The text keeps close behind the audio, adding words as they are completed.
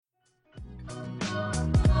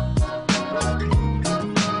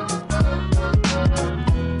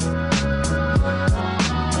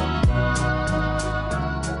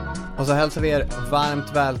så hälsar vi er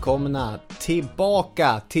varmt välkomna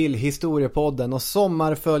tillbaka till Historiepodden och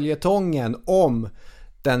sommarföljetongen om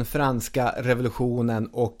den franska revolutionen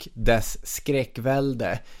och dess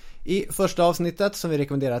skräckvälde. I första avsnittet som vi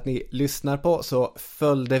rekommenderar att ni lyssnar på så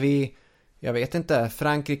följde vi,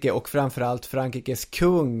 Frankrike och framförallt Frankrikes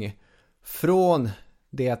kung från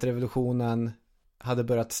det att revolutionen hade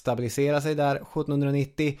börjat stabilisera sig där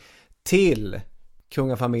 1790 till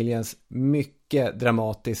kungafamiljens mycket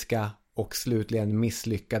dramatiska och slutligen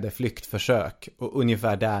misslyckade flyktförsök. Och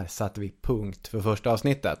ungefär där satte vi punkt för första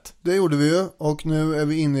avsnittet. Det gjorde vi ju, och nu är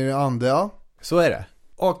vi inne i det andra. Så är det.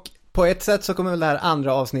 Och på ett sätt så kommer väl det här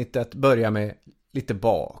andra avsnittet börja med lite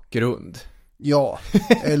bakgrund. Ja,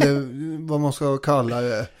 eller vad man ska kalla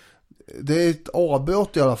det. Det är ett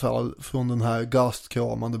avbrott i alla fall från den här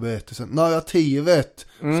gastkramande berättelsen. Narrativet,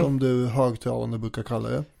 som du högtravande brukar kalla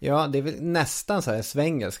det. Ja, det är väl nästan så här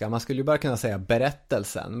svengelska. Man skulle ju bara kunna säga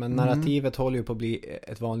berättelsen. Men narrativet håller ju på att bli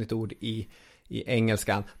ett vanligt ord i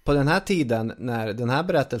engelskan. På den här tiden, när den här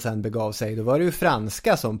berättelsen begav sig, då var det ju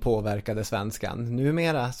franska som påverkade svenskan.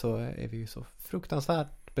 Numera så är vi ju så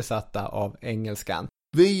fruktansvärt besatta av engelskan.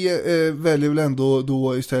 Vi väljer väl ändå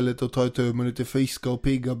då istället att ta itu med lite friska och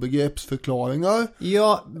pigga begreppsförklaringar.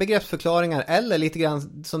 Ja, begreppsförklaringar eller lite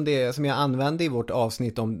grann som det som jag använde i vårt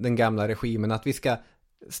avsnitt om den gamla regimen. Att vi ska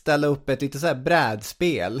ställa upp ett lite så här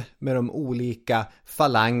brädspel med de olika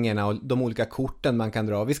falangerna och de olika korten man kan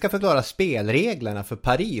dra. Vi ska förklara spelreglerna för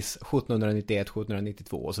Paris 1791,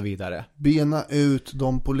 1792 och så vidare. Bena ut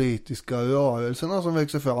de politiska rörelserna som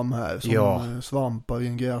växer fram här som svampar i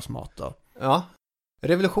en gräsmatta. Ja.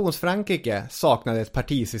 Revolutionsfrankrike saknade ett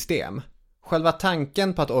partisystem. Själva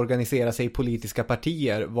tanken på att organisera sig i politiska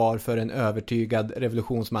partier var för en övertygad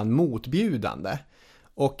revolutionsman motbjudande.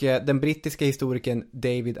 Och den brittiska historikern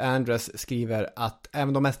David Andrews skriver att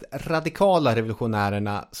även de mest radikala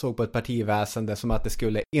revolutionärerna såg på ett partiväsende som att det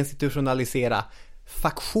skulle institutionalisera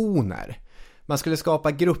faktioner. Man skulle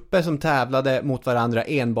skapa grupper som tävlade mot varandra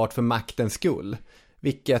enbart för maktens skull.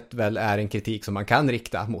 Vilket väl är en kritik som man kan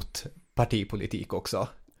rikta mot partipolitik också.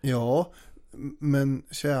 Ja, men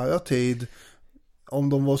kära tid, om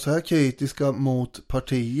de var så här kritiska mot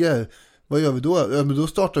partier, vad gör vi då? Ja, men då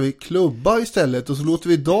startar vi klubbar istället och så låter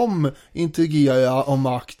vi dem intrigera om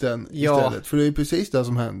makten istället. För det är ju precis det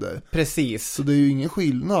som händer. Precis. Så det är ju ingen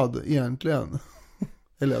skillnad egentligen.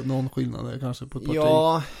 Eller någon skillnad är kanske på ett parti.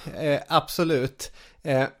 Ja, absolut.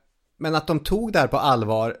 Men att de tog där på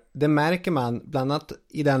allvar, det märker man bland annat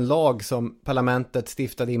i den lag som parlamentet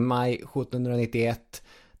stiftade i maj 1791,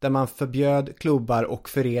 där man förbjöd klubbar och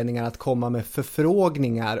föreningar att komma med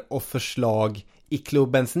förfrågningar och förslag i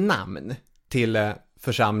klubbens namn till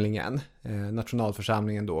församlingen,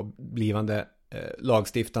 nationalförsamlingen då, blivande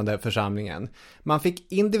lagstiftande församlingen. Man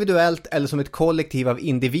fick individuellt eller som ett kollektiv av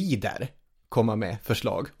individer komma med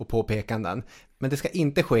förslag och påpekanden. Men det ska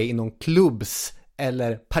inte ske i någon klubbs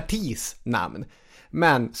eller partis namn.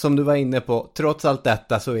 Men som du var inne på, trots allt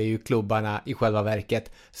detta så är ju klubbarna i själva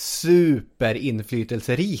verket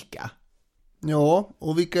superinflytelserika. Ja,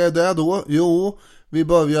 och vilka är det då? Jo, vi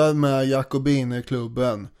börjar med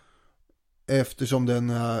Jakobinerklubben. Eftersom den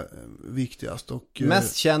är viktigast och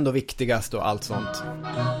mest känd och viktigast och allt sånt.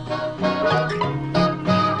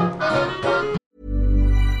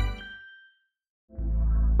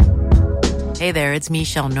 Hey there, it's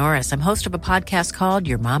Michelle Norris. I'm host of a podcast called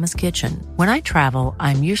Your Mama's Kitchen. When I travel,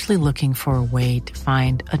 I'm usually looking for a way to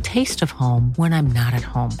find a taste of home when I'm not at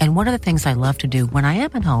home. And one of the things I love to do when I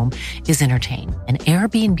am at home is entertain. And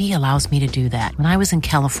Airbnb allows me to do that. When I was in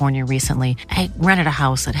California recently, I rented a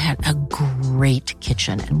house that had a great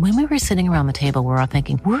kitchen. And when we were sitting around the table, we were all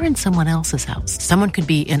thinking, we're in someone else's house. Someone could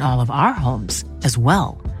be in all of our homes as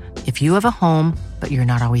well. If you have a home, but you're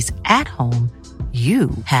not always at home, you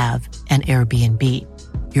have an Airbnb.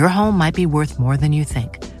 Your home might be worth more than you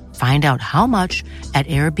think. Find out how much at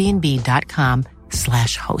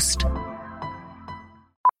airbnb.com/host.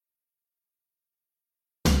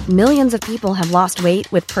 Millions of people have lost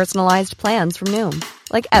weight with personalized plans from Noom.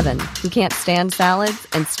 Like Evan, who can't stand salads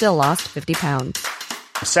and still lost 50 pounds.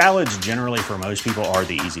 Salads generally for most people are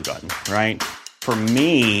the easy button, right? For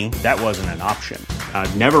me, that wasn't an option. I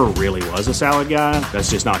never really was a salad guy. That's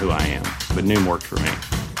just not who I am. But Noom worked for me.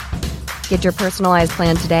 Get your personalized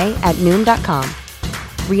plan today at Noom.com.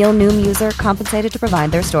 Real Noom user compensated to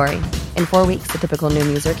provide their story. In 4 weeks, the typical Noom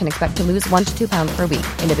user can expect to lose 1 to 2 pounds per week.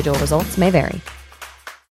 Individual results may vary.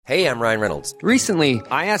 Hey, I'm Ryan Reynolds. Recently,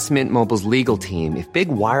 I asked Mint Mobile's legal team if big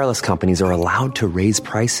wireless companies are allowed to raise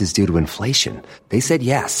prices due to inflation. They said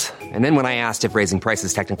yes. And then when I asked if raising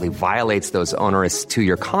prices technically violates those onerous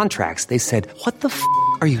 2-year contracts, they said, "What the f***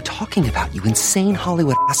 are you talking about, you insane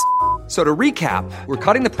Hollywood ass?" So to recap,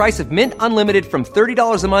 we're cutting the price of Mint Unlimited from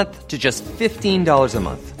 $30 a month to just $15 a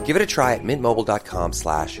month. Give it a try at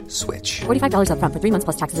mintmobile.com/switch. $45 up front for 3 months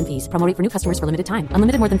plus taxes and fees. Promo rate for new customers for limited time.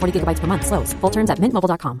 Unlimited more than 40 gigabytes per month. Slows full terms at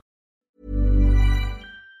mintmobile.com.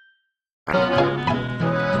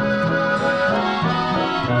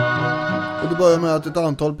 Och det börjar med att ett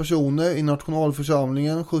antal personer i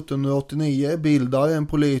nationalförsamlingen 1789 bildar en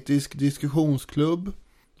politisk diskussionsklubb.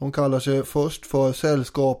 De kallar sig först för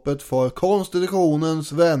Sällskapet för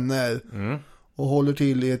konstitutionens vänner och håller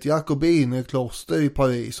till i ett jakobinerkloster i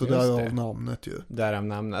Paris, och därav namnet ju. Därav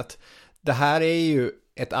namnet. Det här är ju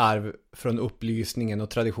ett arv från upplysningen och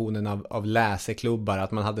traditionen av läseklubbar,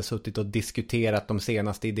 att man hade suttit och diskuterat de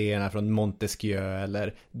senaste idéerna från Montesquieu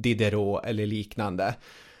eller Diderot eller liknande.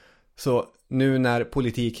 Så nu när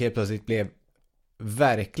politik helt plötsligt blev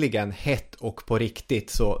verkligen hett och på riktigt,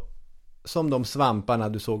 så som de svamparna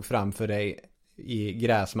du såg framför dig i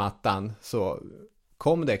gräsmattan, så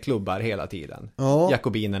kom det klubbar hela tiden. Ja.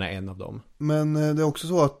 Jakobinerna är en av dem. Men det är också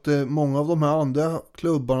så att många av de här andra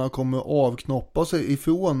klubbarna kommer avknoppa sig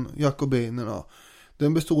ifrån jakobinerna.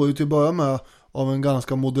 Den består ju till att börja med av en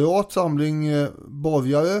ganska moderat samling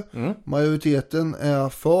borgare. Majoriteten är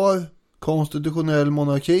för konstitutionell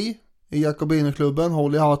monarki i jakobinerklubben.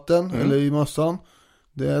 Håll i hatten eller i mössan.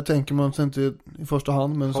 Det tänker man sig inte i första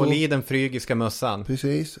hand. Men håll i den frygiska mössan.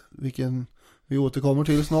 Precis, vilken vi återkommer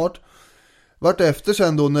till snart. Vartefter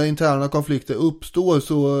sen då, när interna konflikter uppstår,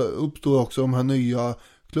 så uppstår också de här nya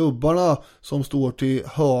klubbarna som står till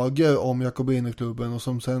höger om jakobinerklubben, och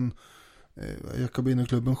som sen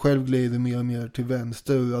jakobinerklubben själv glider mer och mer till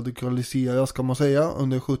vänster och radikaliseras, kan man säga,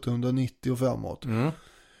 under 1790 och framåt.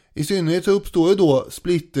 I synnerhet så uppstår ju då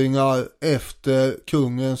splittringar efter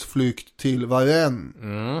kungens flykt till Varennes,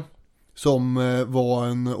 som var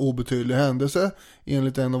en obetydlig händelse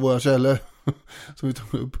enligt en av våra källor som vi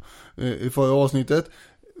tog upp i förra avsnittet.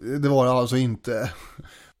 Det var det alltså inte.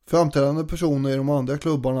 Framträdande personer i de andra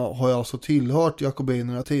klubbarna har alltså tillhört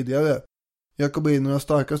jakobinerna tidigare. Jakobinernas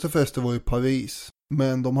starkaste fäste var i Paris,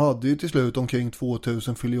 men de hade ju till slut omkring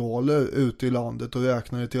 2000 filialer ute i landet och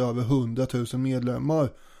räknade till över 100 000 medlemmar.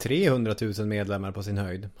 300 000 medlemmar på sin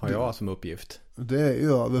höjd har jag som uppgift. Det är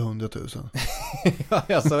ju över 100 000.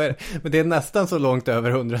 Ja, så är det. Men det är nästan så långt över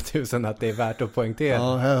 100 000 att det är värt att poängtera.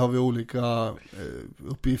 Ja, här har vi olika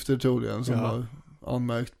uppgifter troligen som har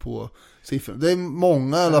anmärkt på siffror. Det är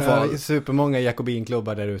många i alla fall. Supermånga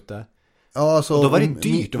jakobinklubbar där ute. Ja, alltså, och då var det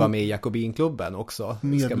dyrt att vara med i jakobinklubben också,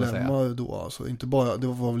 ska man säga. Då alltså, inte bara, det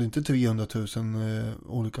var väl inte 300 000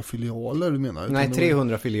 olika filialer du menar? Nej,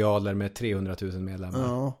 300 filialer med 300 000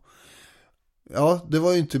 medlemmar. Ja, det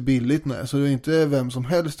var ju inte billigt, nej. Så det är inte vem som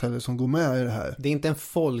helst heller som går med i det här. Det är inte en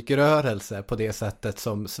folkrörelse på det sättet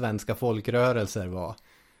som svenska folkrörelser var.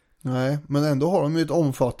 Nej, men ändå har de ju ett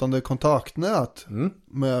omfattande kontaktnät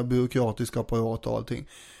med byråkratisk apparat och allting.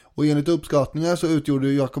 Och enligt uppskattningar så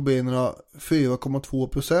utgjorde jakobinerna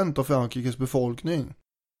 4,2% av Frankrikes befolkning.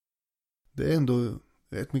 Det är ändå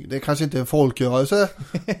rätt mycket. Det är kanske inte en folkrörelse,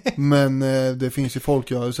 men det finns ju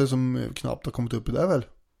folkrörelser som knappt har kommit upp i det väl.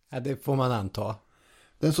 Ja, det får man anta.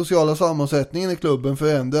 Den sociala sammansättningen i klubben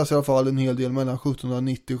förändras i alla fall en hel del mellan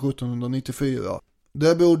 1790 och 1794.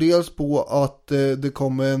 Det beror dels på att det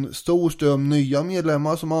kommer en stor ström nya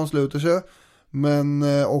medlemmar som ansluter sig, men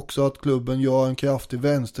också att klubben gör en kraftig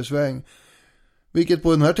vänstersväng. Vilket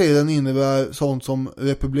på den här tiden innebär sånt som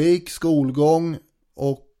republik, skolgång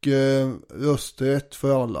och rösträtt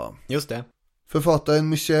för alla. Just det. Författaren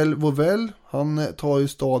Michel Vauvel, han tar ju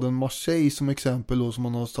staden Marseille som exempel då, som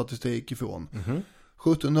man har statistik ifrån.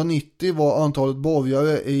 1790 var antalet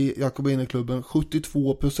borgare i jakobinerklubben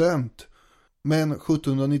 72%. Men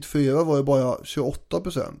 1794 var det bara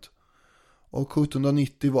 28%. Och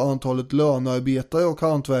 1790 var antalet lönearbetare och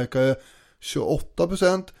hantverkare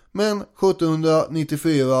 28%. Men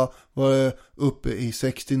 1794 var det uppe i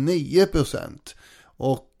 69%.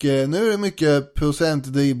 Och nu är det mycket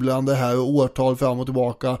procentdribblande här och årtal fram och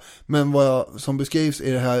tillbaka. Men vad som beskrivs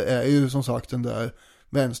i det här är ju som sagt den där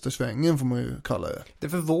vänstersvängen, får man ju kalla det. Det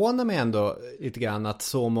förvånar mig ändå lite grann att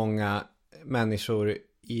så många människor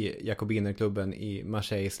i jakobinerklubben i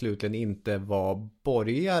Marseille slutligen inte var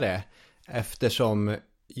borgare, eftersom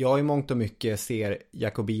jag i mångt och mycket ser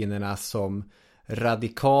jakobinerna som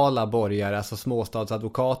radikala borgare, alltså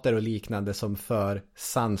småstadsadvokater och liknande som för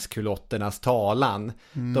sanskulotternas talan.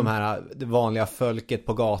 De här, det vanliga folket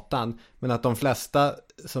på gatan. Men att de flesta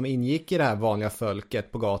som ingick i det här vanliga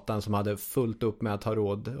folket på gatan, som hade fullt upp med att ha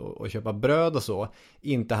råd att köpa bröd och så,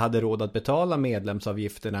 inte hade råd att betala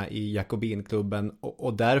medlemsavgifterna i jakobinklubben,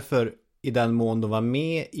 och därför i den mån de var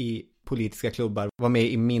med i politiska klubbar var med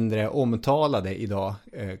i mindre omtalade idag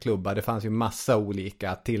klubbar. Det fanns ju massa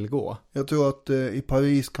olika att tillgå. Jag tror att i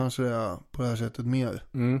Paris kanske det är på det här sättet mer.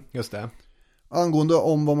 Just det. Angående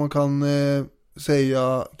om vad man kan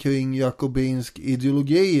säga kring jakobinsk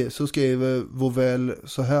ideologi så skriver Vauvel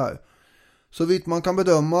så här. Så vitt man kan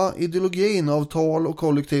bedöma ideologin av tal och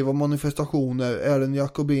kollektiva manifestationer är den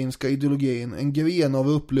jakobinska ideologin en gren av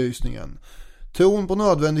upplysningen. Tron på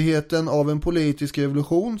nödvändigheten av en politisk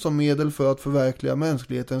revolution som medel för att förverkliga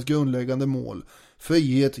mänsklighetens grundläggande mål.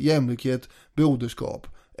 Frihet, jämlikhet, broderskap.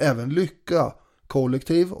 Även lycka,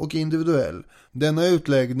 kollektiv och individuell. Denna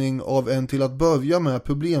utläggning av en till att börja med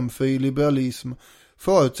problemfri liberalism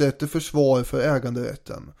förutsätter försvar för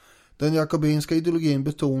äganderätten. Den jakobinska ideologin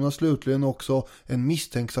betonar slutligen också en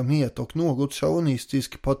misstänksamhet och något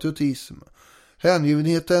chauvinistisk patriotism.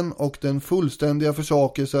 Hängivenheten och den fullständiga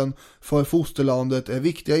försakelsen för fosterlandet är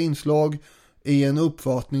viktiga inslag i en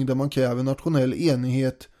uppfattning där man kräver nationell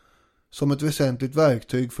enighet som ett väsentligt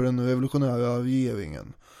verktyg för den revolutionära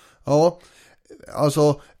regeringen. Ja,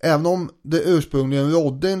 alltså även om det ursprungligen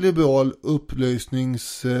rådde en liberal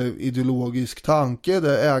upplysningsideologisk tanke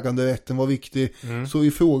där äganderätten var viktig, så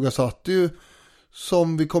ifrågasatte ju,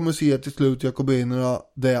 som vi kommer se till slut, jakobinerna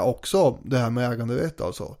det också, det här med äganderätt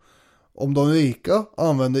alltså. Om de rika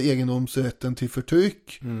använder egendomsrätten till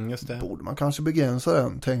förtryck, just det. Borde man kanske begränsa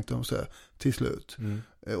den, tänkte de sig till slut.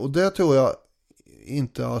 Och det tror jag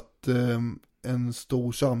inte att en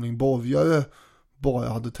stor samling borgare bara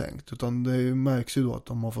hade tänkt, utan det märks ju då att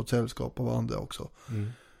de har fått sällskap av andra också.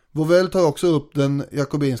 Vauvel tar också upp den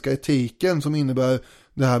jakobinska etiken som innebär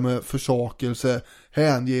det här med försakelse,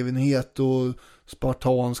 hängivenhet och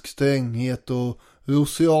spartansk stränghet och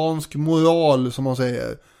russiansk moral som man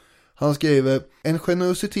säger. Han skriver: en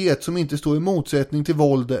generositet som inte står i motsättning till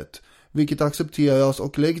våldet, vilket accepteras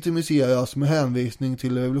och legitimiseras med hänvisning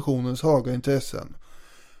till revolutionens höga intressen.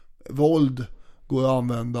 Våld går att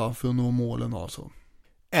använda för att nå målen alltså.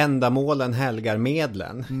 Ändamålen helgar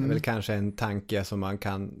medlen är väl kanske en tanke som man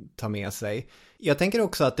kan ta med sig. Jag tänker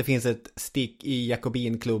också att det finns ett stick i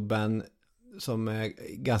Jakobinklubben som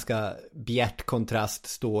ganska bjärt kontrast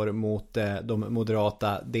står mot de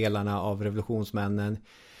moderata delarna av revolutionsmännen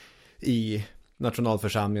i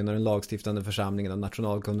nationalförsamlingen och den lagstiftande församlingen och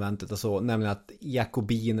nationalkonventet och så, nämligen att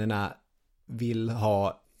jakobinerna vill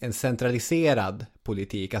ha en centraliserad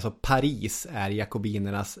politik, alltså Paris är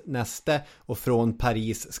jakobinernas näste och från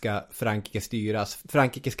Paris ska Frankrike styras.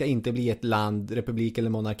 Frankrike ska inte bli ett land, republik eller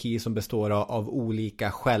monarki som består av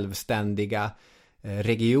olika självständiga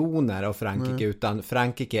regioner av Frankrike, utan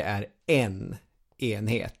Frankrike är en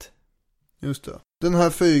enhet. Just det. Den här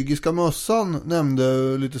frygiska mössan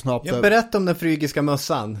nämnde lite snabbt. Jag berättar om den frygiska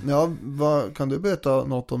mössan. Ja, kan du berätta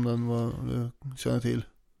något om den, vad du känner till?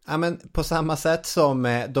 Ja, men på samma sätt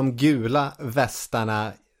som de gula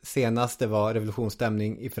västarna senast det var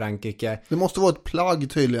revolutionsstämning i Frankrike. Det måste vara ett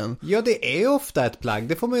plagg tydligen. Ja, det är ju ofta ett plagg,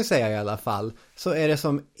 det får man ju säga i alla fall. Så är det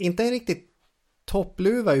som, inte en riktigt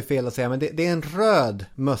toppluva är ju fel att säga, men det är en röd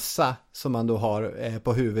mössa som man då har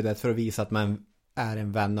på huvudet för att visa att man är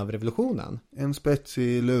en vän av revolutionen. En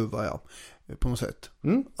spetsig luva, ja, på något sätt.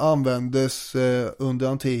 Användes under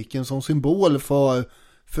antiken som symbol för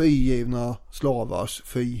frigivna slavars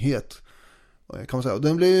frihet, kan man säga.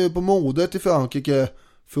 Den blev på modet i Frankrike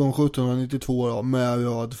från 1792 då, med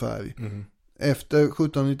röd färg. Efter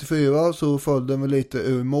 1794 så föll den väl lite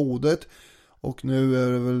ur modet och nu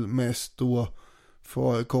är det väl mest då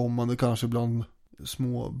förekommande kanske bland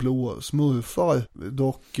små blå smurfar,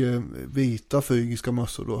 dock vita frygiska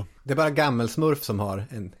mössor då. Det är bara gammelsmurf som har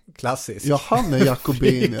en klassisk. Ja, han är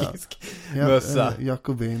jakobin, ja. Mössa.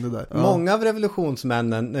 Jakobin, det där. Ja. Många av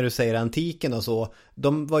revolutionsmännen, när du säger antiken och så,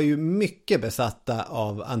 de var ju mycket besatta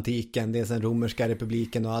av antiken, dels den romerska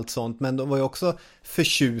republiken och allt sånt, men de var ju också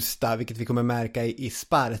förtjusta, vilket vi kommer märka i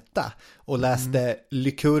Sparta, och läste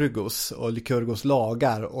Lycurgus och Lycurgus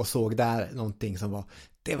lagar och såg där någonting som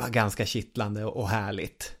det var ganska kittlande och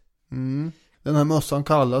härligt. Den här mössan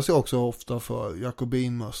kallas ju också ofta för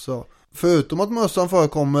jakobinmössa. Förutom att mössan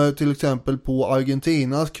förekommer till exempel på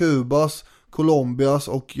Argentinas, Kubas, Colombias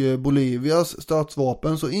och Bolivias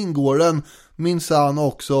statsvapen, så ingår den minsann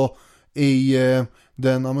också i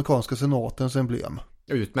den amerikanska senatens emblem.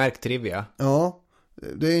 Utmärkt trivia. Ja,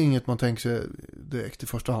 det är inget man tänker sig direkt i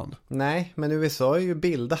första hand. Nej, men USA är ju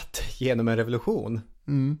bildat genom en revolution.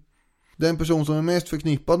 Den person som är mest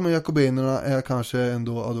förknippad med jakobinerna är kanske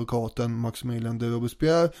ändå advokaten Maximilien de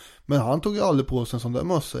Robespierre, men han tog ju aldrig på sig en sån där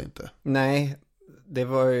mössa inte. Nej, det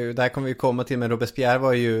var ju, där kommer vi komma till, men Robespierre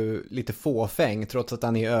var ju lite fåfäng trots att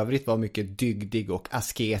han i övrigt var mycket dygdig och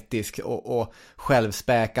asketisk och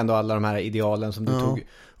självspäkande och alla de här idealen som du tog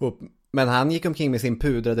upp. Men han gick omkring med sin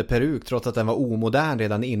pudrade peruk trots att den var omodern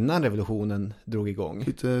redan innan revolutionen drog igång.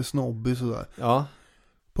 Lite snobbig sådär. Ja.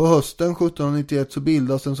 På hösten 1791 så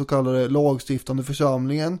bildas den så kallade lagstiftande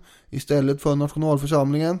församlingen istället för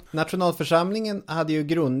nationalförsamlingen. Nationalförsamlingen hade ju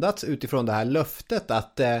grundats utifrån det här löftet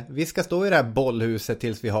att vi ska stå i det här bollhuset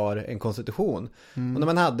tills vi har en konstitution. Och när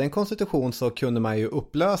man hade en konstitution så kunde man ju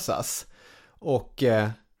upplösas. Och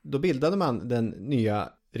då bildade man den nya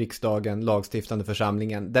riksdagen, lagstiftande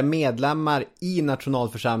församlingen, där medlemmar i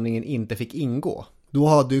nationalförsamlingen inte fick ingå. Då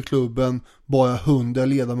hade ju klubben bara 100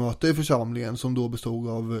 ledamöter i församlingen som då bestod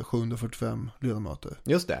av 745 ledamöter.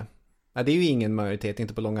 Just det. Ja, det är ju ingen majoritet,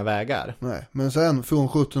 inte på långa vägar. Nej, men sen från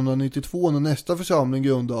 1792 när nästa församling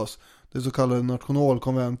grundas, det så kallade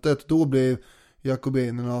nationalkonventet, då blev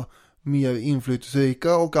jakobinerna mer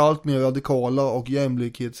inflytelserika och allt mer radikala och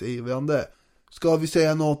jämlikhetsivrande. Ska vi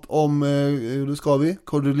säga något om,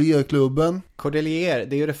 Cordelierklubben? Cordelier,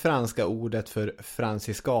 det är ju det franska ordet för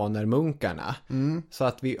franciskanermunkarna. Så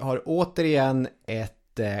att vi har återigen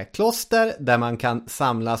ett kloster där man kan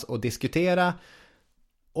samlas och diskutera.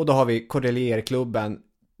 Och då har vi Cordelierklubben.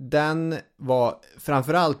 Den var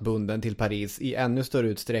framförallt bunden till Paris i ännu större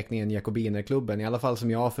utsträckning än Jakobinerklubben, i alla fall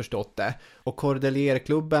som jag har förstått det. Och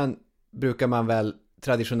Cordelierklubben brukar man väl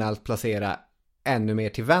traditionellt placera ännu mer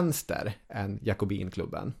till vänster än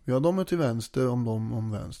Jakobinklubben. Ja, de är till vänster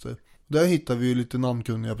om vänster. Där hittar vi ju lite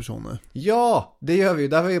namnkunniga personer. Ja, det gör vi.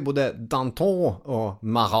 Där har vi både Danton och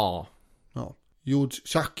Marat. Ja,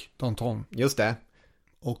 Georges-Jacques Danton. Just det.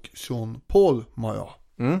 Och Jean-Paul Marat.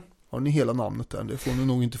 Har ni hela namnet där? Det får ni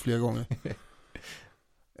nog inte fler gånger.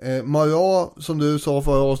 Marat, som du sa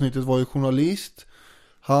förra avsnittet, var ju journalist.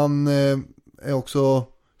 Han är också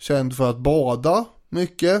känd för att bada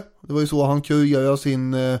mycket. Det var ju så han kurerade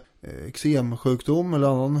sin eksemsjukdom eller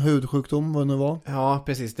annan hudsjukdom, vad det nu var. Ja,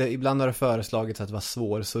 precis. Ibland har det föreslagits att det var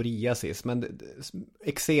svår psoriasis, men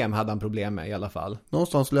eksem hade han problem med i alla fall.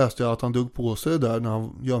 Någonstans läste jag att han dog på sig där när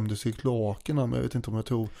han gömde sig i kloakerna, men jag vet inte om jag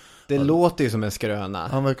tror. Det låter ju som en skröna.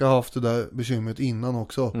 Han verkar ha haft det där bekymret innan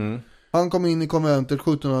också. Han kom in i konventet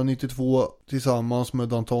 1792 tillsammans med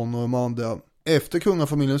Danton och de andra. Efter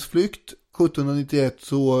kungafamiljens flykt 1791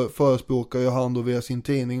 så förespråkar ju han då via sin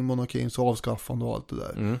tidning monarkins avskaffande och allt det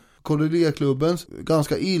där. Cordelierklubbens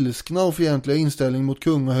ganska ilskna och fientliga inställning mot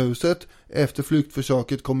kungahuset efter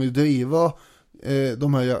flyktförsöket kommer ju driva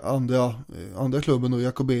de här andra klubben och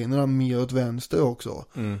jakobinerna mer åt vänster också.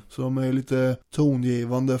 Så de är lite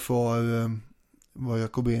tongivande för vad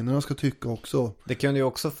jakobinerna ska tycka också. Det kunde ju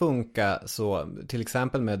också funka så, till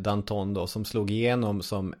exempel med Danton då, som slog igenom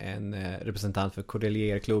som en representant för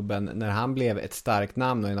Cordelierklubben. När han blev ett starkt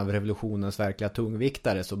namn och en av revolutionens verkliga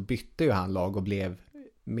tungviktare, så bytte ju han lag och blev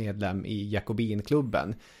medlem i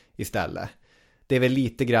Jakobinklubben istället. Det är väl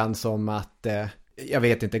lite grann som att, jag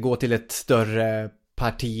vet inte, gå till ett större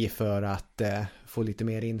parti för att få lite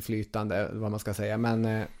mer inflytande, vad man ska säga.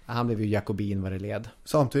 Men han blev ju jakobin vad det led.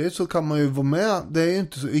 Samtidigt så kan man ju vara med, det är ju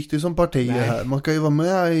inte så viktigt som partier här. Man kan ju vara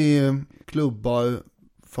med i klubbar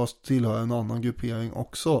fast tillhör en annan gruppering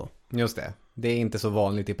också. Just det. Det är inte så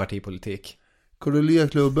vanligt i partipolitik.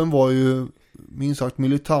 Cordelierklubben var ju minst sagt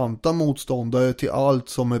militanta motståndare till allt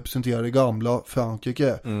som representerade gamla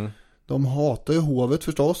Frankrike. De hatar ju hovet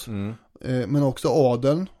förstås. Men också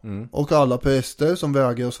adeln och alla präster som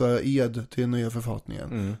vägrar att svära ed till den nya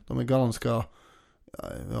författningen. De är ganska,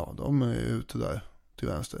 ja, de är ute där till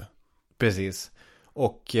vänster. Precis.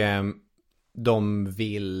 Och de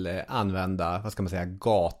vill använda, vad ska man säga,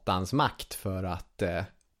 gatans makt för att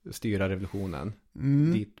styra revolutionen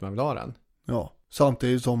dit man vill ha den. Ja,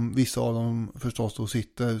 samtidigt som vissa av dem förstås då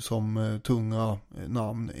sitter som tunga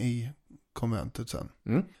namn i konventet sen.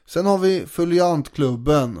 Sen har vi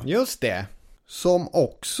Foliantklubben. Just det. Som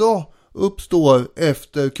också uppstår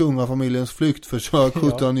efter kungafamiljens flyktförsök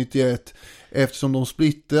 1791 eftersom de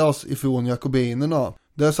splittras ifrån jakobinerna.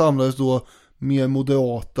 Där samlades då mer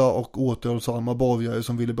moderata och återhållsamma borgare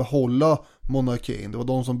som ville behålla monarkin. Det var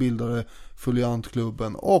de som bildade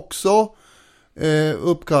Foliantklubben. Också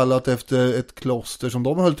uppkallat efter ett kloster som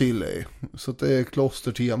de höll till i. Så det är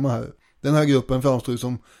klostertema här. Den här gruppen framstår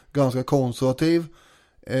som ganska konservativ,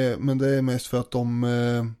 men det är mest för att de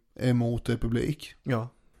är emot republik. Ja.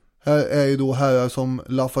 Här är ju då herrar som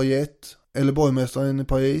Lafayette, eller borgmästaren i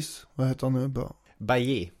Paris, vad heter han nu?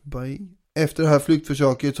 Bailly. Efter det här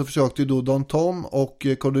flyktförsöket så försökte ju då Danton och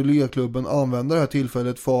Cordelierklubben använda det här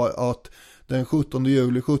tillfället för att den 17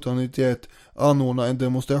 juli 1791 anordna en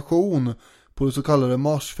demonstration på det så kallade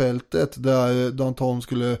marsfältet där Danton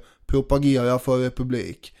skulle propagera för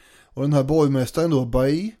republik. Och den här borgmästaren då,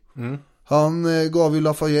 Bailly, Han gav ju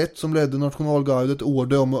Lafayette som ledde nationalgardet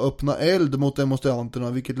order om att öppna eld mot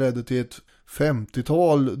demonstranterna, vilket ledde till ett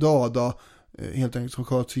 50-tal döda, helt enkelt som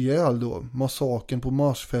sköts ihjäl då. Massakern på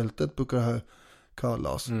Marsfältet brukar det här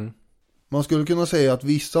kallas. Man skulle kunna säga att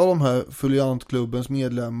vissa av de här foliantklubbens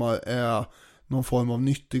medlemmar är någon form av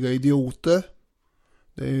nyttiga idioter.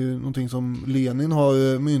 Det är ju någonting som Lenin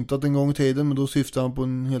har myntat en gång i tiden, men då syftar han på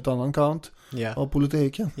en helt annan kant av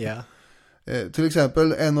politiken. Till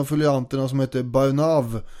exempel en av folianterna som heter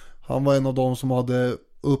Barnav, han var en av de som hade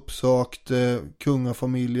uppsökt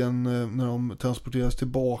kungafamiljen när de transporterades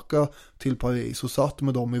tillbaka till Paris och satt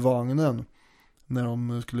med dem i vagnen när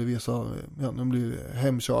de skulle visa, de blev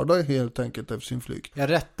hemkörda helt enkelt efter sin flykt. Jag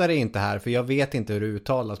rättar det inte här för jag vet inte hur det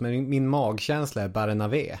uttalas, men min magkänsla är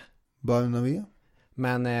Barnavé. Barnavé?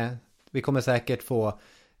 Men vi kommer säkert få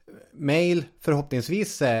mejl,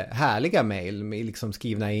 förhoppningsvis härliga mejl liksom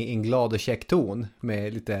skrivna i en glad och käck ton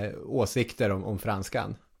med lite åsikter om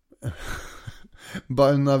franskan.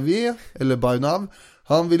 Barnavé, eller Barnav,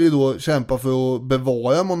 han ville ju då kämpa för att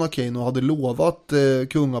bevara monarkin och hade lovat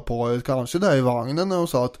kungaparet kanske där i vagnen när de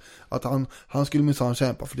sa att han skulle minsann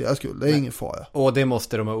kämpa för deras skull. Det är ingen fara. Och det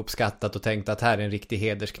måste de ha uppskattat och tänkt att här är en riktig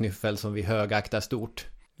hedersknyffel som vi högaktar stort.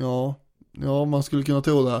 Ja, man skulle kunna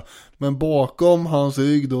tro det. Men bakom hans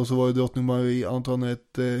rygg då så var ju drottning Marie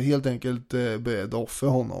Antoinette helt enkelt beredd att offra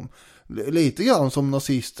honom. Lite grann som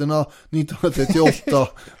nazisterna 1938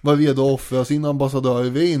 var redo att offra sin ambassadör i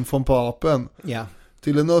Wien från papen. Ja.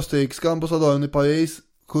 Till den österrikiska ambassadören i Paris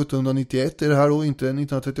 1791, är det här då inte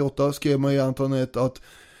 1938, skrev Marie Antoinette att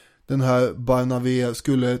den här Barnavé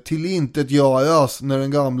skulle tillintetgöras när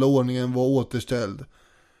den gamla ordningen var återställd.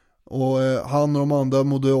 Och han och de andra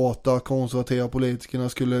moderata konservativa politikerna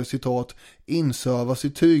skulle, citat, insövas i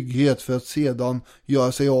trygghet för att sedan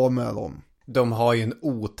göra sig av med dem. De har ju en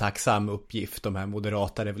otacksam uppgift, de här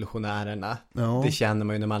moderata revolutionärerna. Ja. Det känner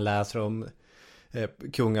man ju när man läser om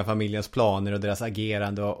kungafamiljens planer och deras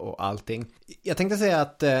agerande och allting. Jag tänkte säga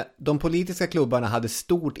att de politiska klubbarna hade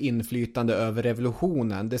stort inflytande över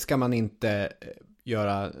revolutionen. Det ska man inte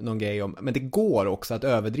göra någon grej om. Men det går också att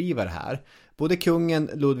överdriva det här. Både kungen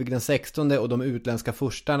Ludvig den 16 och de utländska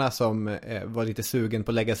furstarna som var lite sugen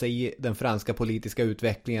på att lägga sig i den franska politiska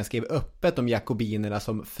utvecklingen skrev öppet om jakobinerna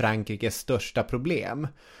som Frankrikes största problem.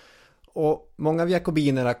 Och många av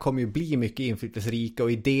jakobinerna kommer ju bli mycket inflytelserika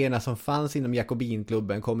och idéerna som fanns inom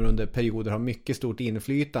jakobinklubben kommer under perioder ha mycket stort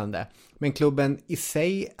inflytande. Men klubben i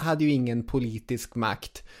sig hade ju ingen politisk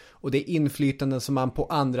makt och det inflytande som man på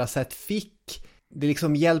andra sätt fick, det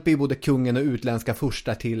liksom hjälper ju både kungen och utländska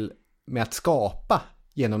furstar till med att skapa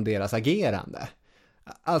genom deras agerande.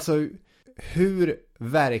 Alltså hur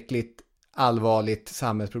verkligt allvarligt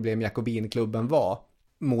samhällsproblem jakobinklubben var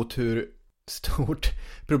mot hur stort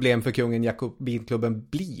problem för kungen jakobinklubben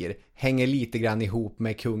blir hänger lite grann ihop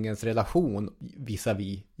med kungens relation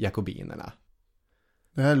visavi jakobinerna.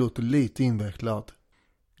 Det här låter lite invecklat.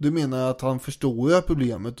 Du menar att han förstorar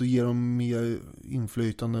problemet och ger dem mer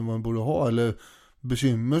inflytande än vad de borde ha, eller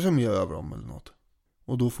bekymmer som ger över dem eller något?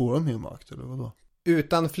 Och då får de mer makt, eller vadå?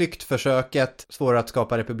 Utan flyktförsöket, svårare att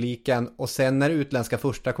skapa republiken, och sen när utländska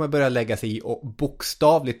furstar kommer börja lägga sig i och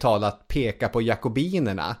bokstavligt talat peka på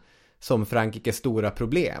jakobinerna som Frankrikes stora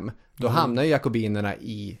problem, då hamnar ju jakobinerna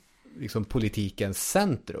i liksom politikens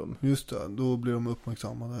centrum. Just det, då blir de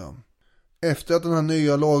uppmärksammade. Ja. Efter att den här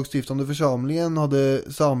nya lagstiftande församlingen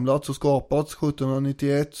hade samlats och skapats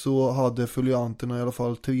 1791 så hade folianterna i alla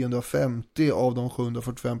fall 350 av de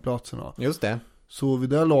 745 platserna. Just det. Så vid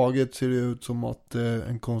det här laget ser det ut som att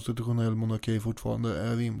en konstitutionell monarki fortfarande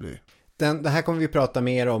är rimlig. Det här kommer vi prata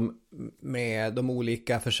mer om med de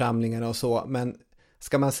olika församlingarna och så, men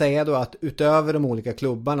ska man säga då att utöver de olika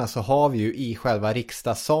klubbarna så har vi ju i själva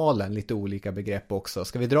riksdagssalen lite olika begrepp också.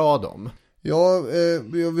 Ska vi dra dem? Ja,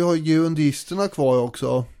 vi har girondisterna kvar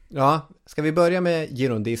också. Ja, ska vi börja med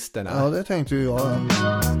girondisterna? Ja, det tänkte vi göra.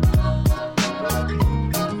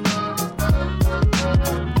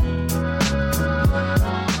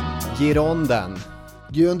 Gironden.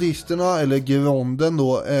 Girondisterna, eller gironden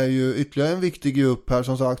då, är ju ytterligare en viktig grupp här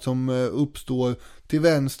som sagt som uppstår till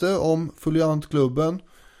vänster om foliantklubben.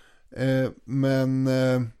 Men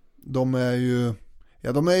de är ju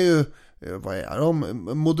vad är de?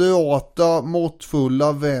 Moderata,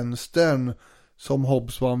 måttfulla vänstern som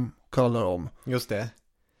Hobsbawm kallar dem. Just det.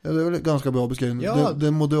 Ja, det är väl en ganska bra beskrivning. Ja.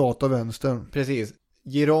 Den moderata vänstern. Precis.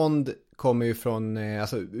 Girond kommer ju från,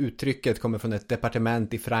 alltså uttrycket kommer från ett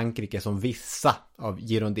departement i Frankrike som vissa av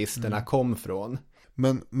girondisterna kom från.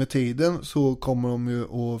 Men med tiden så kommer de ju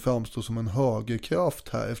att framstå som en högerkraft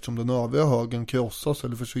här eftersom den övriga högern krossas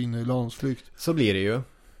eller försvinner i landsflykt. Så blir det ju.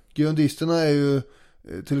 Girondisterna är ju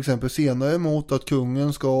till exempel senare emot att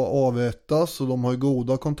kungen ska avrättas, och de har ju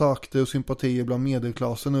goda kontakter och sympatier bland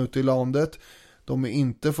medelklassen ute i landet. De är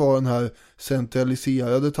inte för den här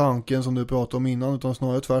centraliserade tanken som du pratade om innan, utan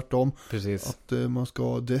snarare tvärtom. Precis. Att man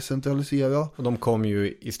ska decentralisera. Och de kom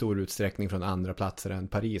ju i stor utsträckning från andra platser än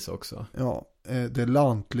Paris också. Ja, det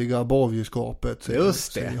lantliga borgerskapet.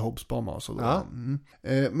 Just det. Säger Hobsbawm alltså då. Ja.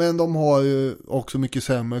 Men de har ju också mycket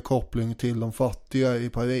sämre koppling till de fattiga i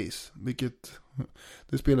Paris. Vilket,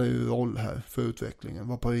 det spelar ju roll här för utvecklingen,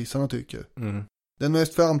 vad parisarna tycker. Mm. Den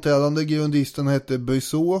mest framträdande girondisten hette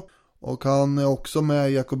Brissot. Och han är också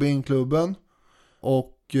med i Jakobinklubben.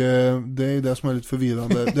 Och det är det som är lite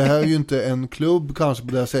förvirrande. Det här är ju inte en klubb kanske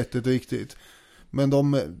på det här sättet riktigt. Men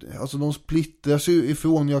de splittras ju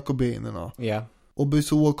ifrån jakobinerna. Ja. Och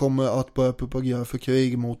Brissot kommer att börja propagera för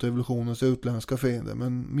krig mot revolutionens utländska fiender.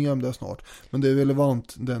 Men mer om det snart. Men det är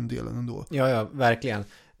relevant den delen ändå. Ja, verkligen.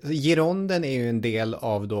 Gironden är ju en del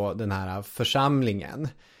av då den här församlingen.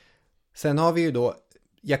 Sen har vi ju då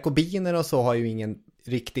jakobiner och så har ju ingen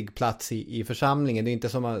riktig plats i församlingen. Det är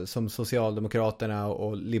inte som Socialdemokraterna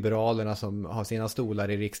och Liberalerna som har sina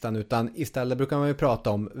stolar i riksdagen, utan istället brukar man ju prata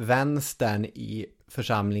om vänstern i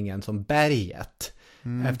församlingen som berget.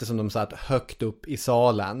 Eftersom de satt högt upp i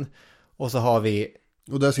salen. Och så har vi...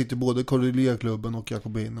 Och där sitter både Cordelierklubben och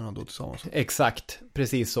jakobinerna då tillsammans. Exakt,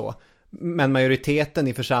 precis så. Men majoriteten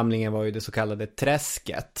i församlingen var ju det så kallade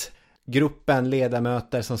träsket. Gruppen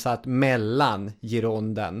ledamöter som satt mellan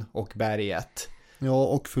Gironden och berget. Ja,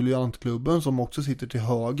 och foliantklubben som också sitter till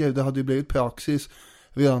höger. Det hade ju blivit praxis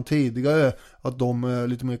redan tidigare att de med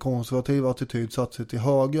lite mer konservativ attityd satt sig till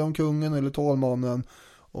höger om kungen eller talmannen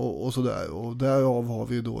och sådär. Och därav har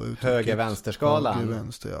vi då höger-vänsterskalan.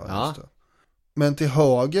 Höger-vänster, ja. Just det. Men till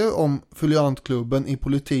höger om foliantklubben i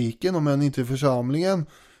politiken, om än inte i församlingen,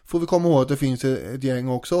 får vi komma ihåg att det finns ett gäng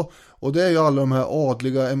också. Och det är ju alla de här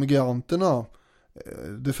adliga emigranterna.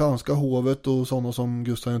 Det franska hovet och sådana som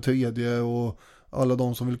Gustav III och alla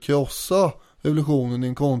de som vill krossa revolutionen i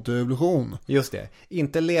en kontrrevolution. Just det.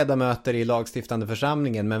 Inte ledamöter i lagstiftande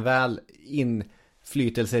församlingen, men väl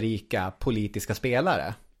inflytelserika politiska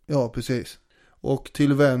spelare. Ja, precis. Och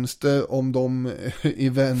till vänster, om de i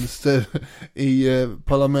vänster i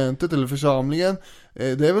parlamentet eller församlingen,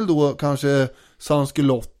 det är väl då kanske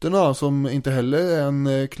sanskulotterna som inte heller är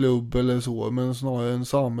en klubb eller så, men snarare en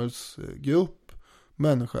samhällsgrupp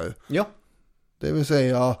människor. Ja. Det vill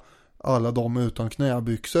säga alla de utan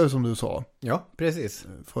knäbyxor som du sa. Ja, precis.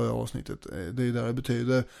 Förra avsnittet. Det är ju där det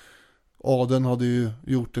betyder. Adeln hade ju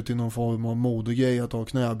gjort det till någon form av modegrej att ha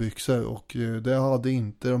knäbyxor, och det hade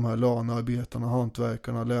inte de här lönearbetarna,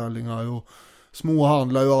 hantverkarna, lärlingar och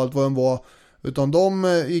småhandlare och allt vad de var, utan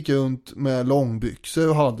de gick runt med långbyxor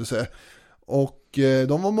och hade sig. Och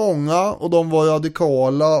de var många och de var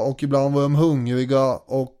radikala och ibland var de hungriga,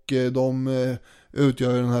 och de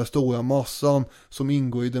utgör den här stora massan som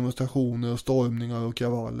ingår i demonstrationer och stormningar och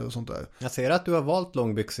kravaller och sånt där. Jag ser att du har valt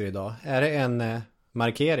långbyxor idag. Är det en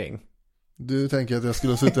markering? Du tänker att jag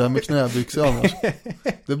skulle sitta här med knäbyxor annars?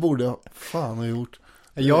 Det borde jag fan ha gjort.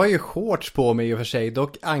 Jag har ju shorts på mig i och för sig,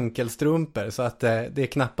 dock ankelstrumpor, så att det är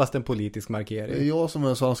knappast en politisk markering. Det är jag som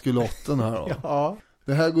är sanskulotten här då. Ja.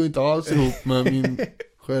 Det här går inte alls ihop med min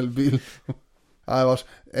självbild. Nej,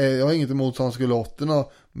 jag har inget emot sanskulotterna,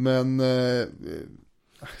 men...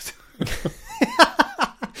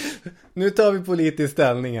 Nu tar vi politisk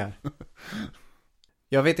ställning här.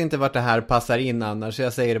 Jag vet inte vart det här passar in annars, så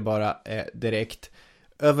jag säger det bara direkt.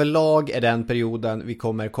 Överlag är den perioden vi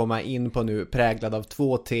kommer komma in på nu präglad av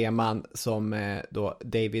 2 teman som då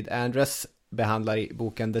David Andres behandlar i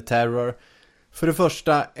boken The Terror. För det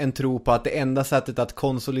första, en tro på att det enda sättet att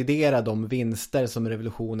konsolidera de vinster som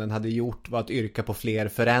revolutionen hade gjort var att yrka på fler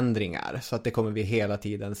förändringar. Så att det kommer vi hela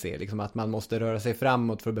tiden se, liksom att man måste röra sig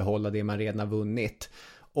framåt för att behålla det man redan har vunnit.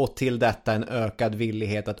 Och till detta en ökad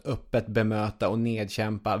villighet att öppet bemöta och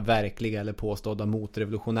nedkämpa verkliga eller påstådda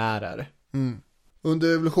motrevolutionärer. Mm. Under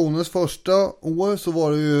revolutionens första år så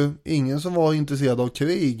var det ju ingen som var intresserad av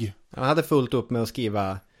krig. Man hade fullt upp med att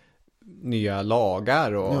skriva nya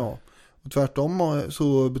lagar och... Ja. Och tvärtom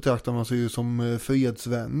så betraktar man sig ju som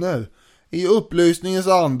fredsvänner. I upplysningens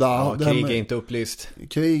anda. Ja, krig är inte upplyst.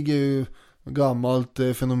 Krig är ju gammalt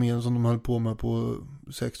fenomen som de höll på med på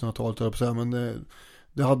 1600-talet. Men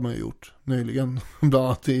det hade man ju gjort nyligen. Bland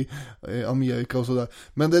annat i Amerika och sådär.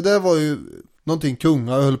 Men det där var ju någonting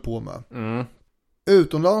kungar höll på med. Mm.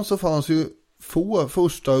 Utomlands så fanns ju få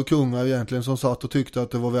furstar och kungar egentligen som satt och tyckte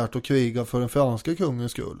att det var värt att kriga för den franska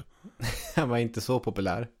kungens skull. Han var inte så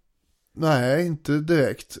populär. Nej, inte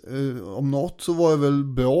direkt. Om något så var det väl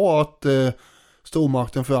bra att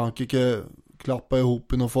stormakten Frankrike klappa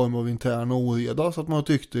ihop i någon form av intern oreda så att man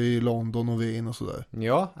tyckte i London och Wien och sådär.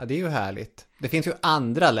 Ja, det är ju härligt. Det finns ju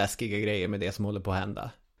andra läskiga grejer med det som håller på att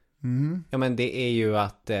hända. Ja, men det är ju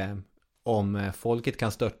att om folket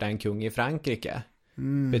kan störta en kung i Frankrike,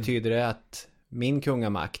 betyder det att min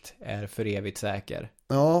kungamakt är för evigt säker.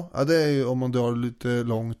 Ja, det är ju, om man drar lite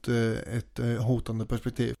långt, ett hotande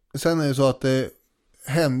perspektiv. Sen är det så att det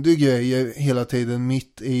händer grejer hela tiden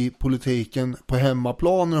mitt i politiken på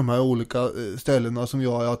hemmaplan i de här olika ställena som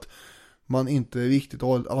gör att man inte riktigt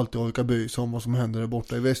alltid orkar bry sig om vad som händer där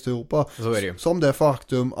borta i Västeuropa. Så är det ju. Som det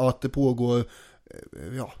faktum att det pågår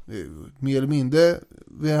mer eller mindre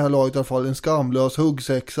vid det här laget i alla fall en skamlös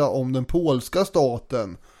huggsexa om den polska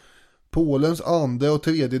staten. Polens andra och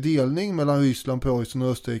tredje delning mellan Ryssland, Preussen och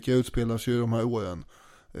Österrike utspelar sig i de här åren.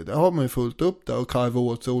 Det har man ju fullt upp där och karvat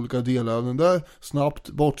åt sig olika delar av den där snabbt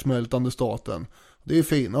bortsmältande staten. Det är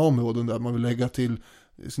fina områden där man vill lägga till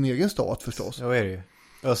sin egen stat förstås. Så är det ju.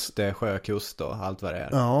 Östersjökust och allt vad det är.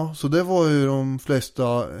 Ja, så det var ju de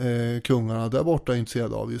flesta kungarna där borta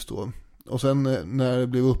intresserade av just då. Och sen när det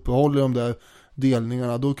blev uppehåll i de där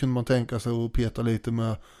delningarna, då kunde man tänka sig att peta lite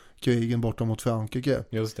med krigen borta mot Frankrike.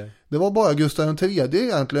 Just det. Det var bara Gustav III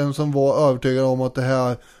egentligen som var övertygad om att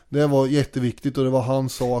det var jätteviktigt och det var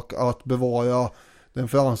hans sak att bevara den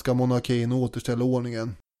franska monarkin och återställa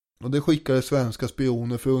ordningen. Och det skickade svenska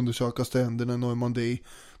spioner för att undersöka stränderna i Normandie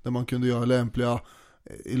där man kunde göra lämpliga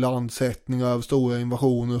landsättningar av stora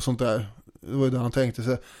invasioner och sånt där. Det var ju det han tänkte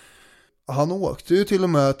sig. Han åkte ju till och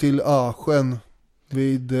med till Aachen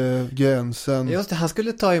vid gränsen. Just det, han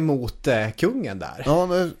skulle ta emot kungen där. Ja,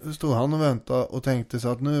 där stod han och väntade och tänkte så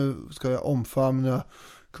att nu ska jag omfamna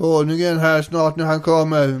konungen här snart när han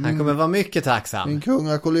kommer. Han kommer vara mycket tacksam. Min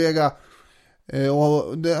kungakollega.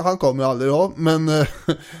 Och han kommer aldrig då, men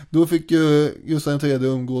då fick ju Gustav III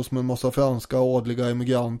umgås med en massa franska adliga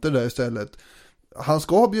emigranter där istället. Han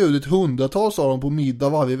ska ha bjudit hundratals av dem på middag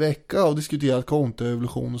varje vecka och diskuterat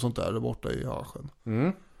kontrarevolution och sånt där borta i Aachen.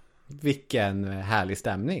 Vilken härlig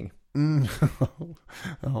stämning.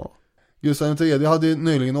 Ja. Gustav III hade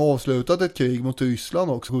nyligen avslutat ett krig mot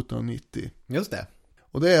Ryssland också 1790. Just det.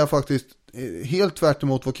 Och det är faktiskt helt tvärt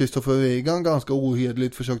emot vad Christopher Reagan ganska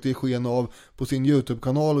ohederligt försökte ge sken av på sin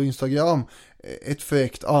YouTube-kanal och Instagram. Ett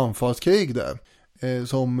fräckt anfallskrig där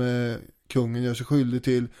som kungen gör sig skyldig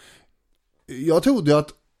till. Jag trodde att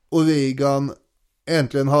Reagan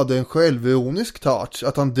äntligen hade en självironisk touch,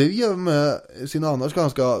 att han drev med sin annars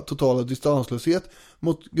ganska totala distanslöshet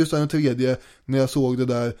mot Gustav III när jag såg det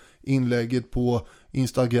där inlägget på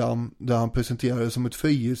Instagram där han presenterade det som ett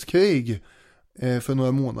frihetskrig för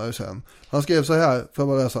några månader sedan. Han skrev så här, får jag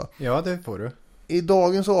bara läsa? Ja, det får du. I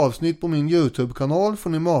dagens avsnitt på min YouTube-kanal får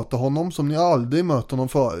ni möta honom som ni aldrig mött honom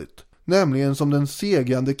förut. Nämligen som den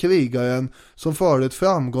segrande krigaren som förde ett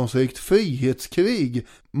framgångsrikt frihetskrig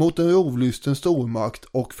mot en rovlysten stormakt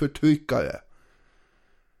och förtryckare.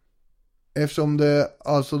 Eftersom det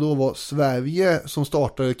alltså då var Sverige som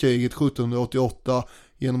startade kriget 1788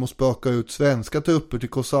 genom att spöka ut svenska trupper till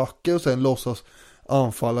kosacker och sen låtsas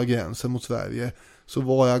anfalla gränsen mot Sverige, så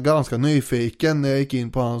var jag ganska nyfiken när jag gick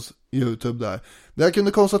in på hans YouTube där jag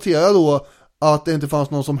kunde konstatera då att det inte fanns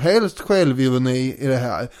någon som helst självironi i det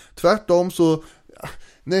här. Tvärtom så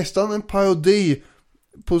nästan en parodi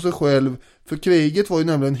på sig själv, för kriget var ju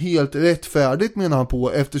nämligen helt rättfärdigt, menar han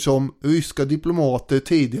på, eftersom ryska diplomater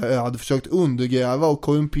tidigare hade försökt undergräva och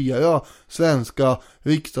korrumpera svenska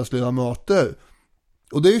riksdagsledamöter.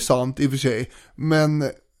 Och det är ju sant i och för sig, men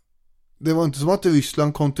det var inte som att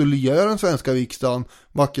Ryssland kontrollerade den svenska riksdagen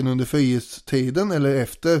varken under frihetstiden eller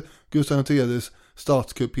efter Gustav III:s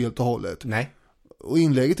statskupp helt och hållet. Nej. Och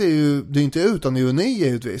inlägget är ju, det är inte utan ironi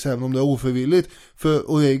givetvis, även om det är ofrivilligt.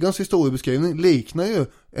 För Reagans historiebeskrivning liknar ju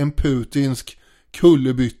en putinsk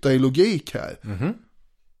kullerbytta i logik här.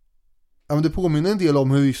 Ja, men det påminner en del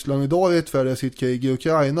om hur Ryssland idag rättfärdigar sitt krig i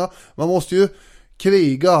Ukraina. Man måste ju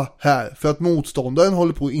kriga här för att motståndaren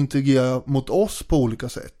håller på att integrera mot oss på olika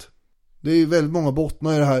sätt. Det är ju väldigt många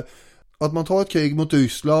bottnar i det här. Att man tar ett krig mot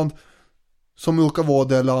Ryssland som råkar vara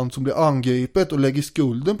det land som blir angripet och lägger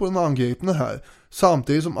skulden på den angripna här,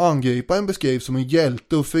 samtidigt som angriparen beskrivs som en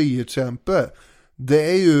hjälte och frihetskämpe.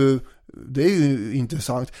 Det är ju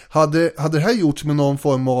intressant. Hade det här gjorts med någon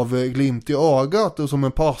form av glimt i ögat och som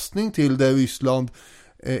en passning till det Ryssland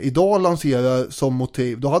idag lanserar som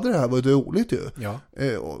motiv, då hade det här varit roligt ju. Ja.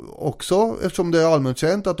 Också eftersom det är allmänt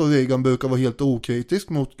känt att Reagan brukar vara helt okritisk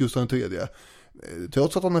mot Gustav III.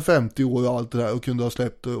 Trots att han är 50 år och allt det där och kunde ha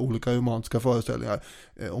släppt olika romantiska föreställningar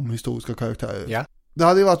om historiska karaktärer. Ja. Det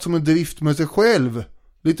hade ju varit som en drift med sig själv,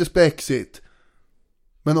 lite spexigt.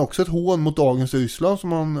 Men också ett hån mot dagens Ryssland som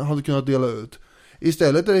man hade kunnat dela ut.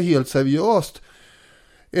 Istället är det helt seriöst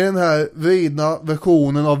i den här vridna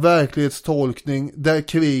versionen av verklighetstolkning där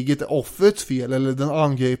kriget är offrets fel eller den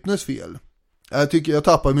angripnes fel. Jag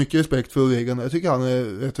tappar mycket respekt för Reagan. Jag tycker han är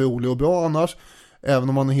rätt rolig och bra annars. Även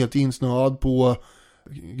om han är helt insnöad på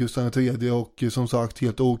Gustav III och som sagt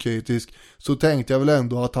helt okritisk, så tänkte jag väl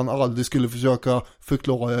ändå att han aldrig skulle försöka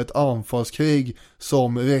förklara ett anfallskrig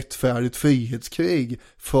som rättfärdigt frihetskrig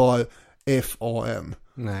för FAN.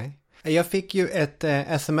 Nej. Jag fick ju ett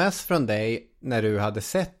sms från dig när du hade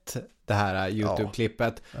sett det här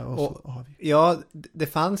YouTube-klippet. Ja,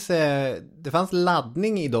 det fanns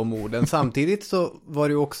laddning i de orden. Samtidigt så var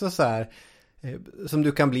det också så här som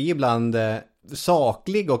du kan bli ibland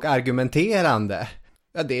saklig och argumenterande.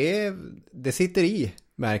 Ja, det sitter i,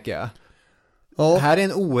 märker jag. Ja. Här är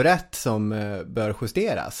en orätt som bör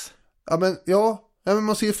justeras. Ja, men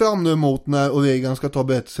man ser fram nu emot när Reagan ska ta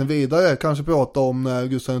berättelsen vidare. Kanske prata om när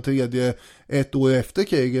Gustav III ett år efter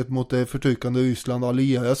kriget mot det förtryckande Ryssland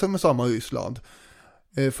allierar sig med samma Ryssland.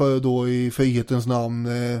 För då i frihetens namn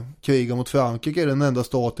kriga mot Frankrike, den enda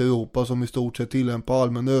stat i Europa som i stort sett tillämpar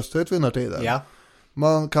allmän rösträtt vid den här tiden. Ja.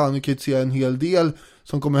 Man kan ju kritisera en hel del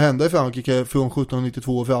som kommer hända i Frankrike från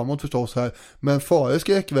 1792 och framåt förstås här. Men före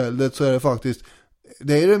skräckväldet så är det faktiskt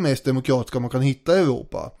det mest demokratiska man kan hitta i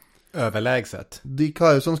Europa. Överlägset. Dick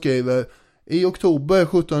Harrison skriver: i oktober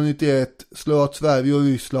 1791 slöt Sverige och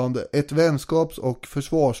Ryssland ett vänskaps- och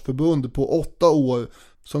försvarsförbund på 8 år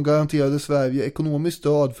som garanterade Sverige ekonomiskt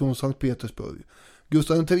stöd från Sankt Petersburg.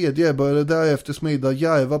 Gustav III började därefter smida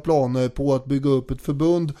djärva planer på att bygga upp ett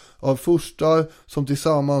förbund av furstar som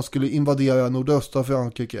tillsammans skulle invadera nordöstra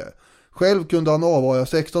Frankrike. Själv kunde han avvara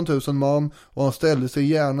 16 000 man och han ställde sig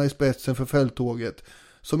gärna i spetsen för fälttåget,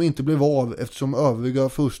 som inte blev av eftersom övriga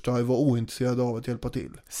furstar var ointresserade av att hjälpa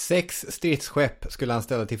till. 6 stridsskepp skulle han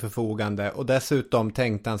ställa till förfogande och dessutom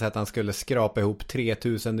tänkte han sig att han skulle skrapa ihop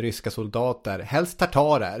 3000 ryska soldater, helst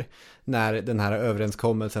tartarer, när den här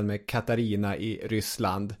överenskommelsen med Katarina i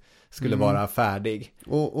Ryssland skulle vara färdig.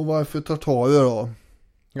 Och varför tartarer då?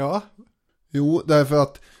 Ja. Jo, därför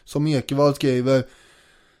att som Ekevall skriver: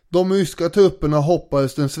 de ryska trupperna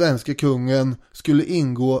hoppades den svenska kungen skulle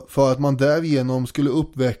ingå för att man därigenom skulle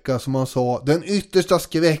uppväcka, som man sa, den yttersta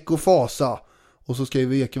skräck och fasa. Och så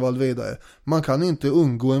skriver Ekevall vidare: man kan inte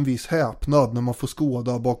undgå en viss häpnad när man får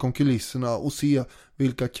skåda bakom kulisserna och se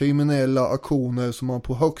vilka kriminella aktioner som man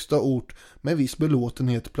på högsta ort med viss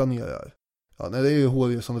belåtenhet planerar. Ja, nej, det är ju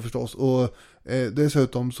hårresande förstås. Och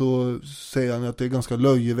dessutom så säger han att det är ganska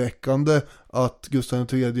löjeväckande att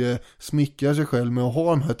Gustav III smickrar sig själv med att ha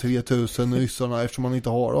de här 3000 ryssarna eftersom han inte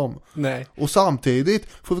har dem. Nej. Och samtidigt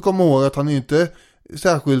får vi komma ihåg att han inte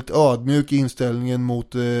särskilt ödmjuk i inställningen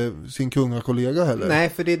mot sin kungakollega heller. Nej,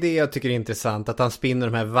 för det är det jag tycker är intressant, att han spinner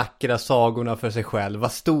de här vackra sagorna för sig själv.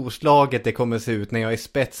 Vad storslaget det kommer se ut när jag i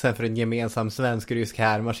spetsen för en gemensam svensk-rysk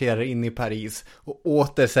här marscherar in i Paris och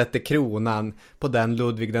återsätter kronan på den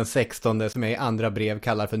Ludvig den 16 som jag i andra brev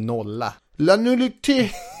kallar för nolla. La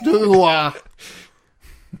nullité du roi.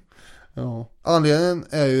 Ja. Anledningen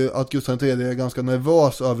är ju att Gustav III är ganska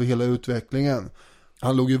nervös över hela utvecklingen.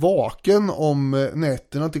 Han låg ju vaken om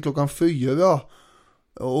nätterna till klockan 4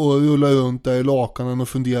 och rullade runt där i lakanen och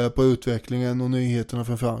funderade på utvecklingen och nyheterna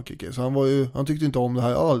från Frankrike. Så han tyckte inte om det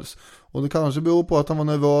här alls. Och det kanske beror på att han var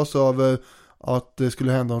nervös över att det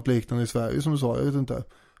skulle hända något liknande i Sverige, som du sa, jag vet inte.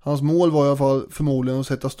 Hans mål var i alla fall förmodligen att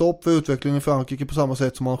sätta stopp för utvecklingen i Frankrike på samma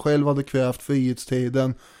sätt som han själv hade krävt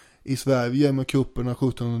frihetstiden i Sverige med kupperna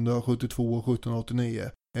 1772 och 1789.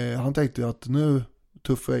 Han tänkte att nu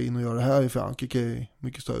tuffar in och gör det här i Frankrike i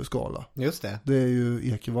mycket större skala. Just det. Det är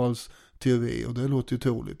ju Ekevalls teori och det låter ju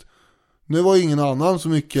troligt. Nu var ingen annan så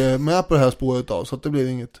mycket med på det här spåret då, så att det blev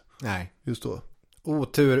inget. Nej. Just då.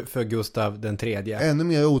 Otur för Gustav den tredje. Ännu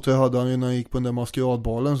mer otur hade han ju när han gick på den där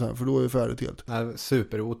maskeradbalen sen, för då är det färdigt helt. Ja,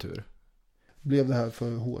 superotur. Blev det här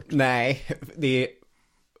för hårt? Nej,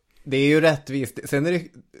 det är ju rättvist. Sen är det...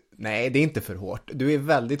 Nej, det är inte för hårt. Du är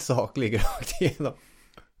väldigt saklig rakt igenom.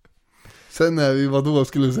 Sen är vi, vad då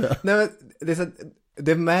skulle du säga? Nej, men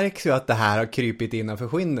det märks ju att det här har krypit innanför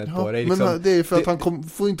skinnet på dig. Liksom, men det är för att han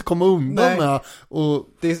får inte komma undan med. Och...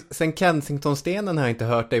 Sen Kensingtonstenen har jag inte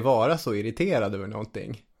hört dig vara så irriterad över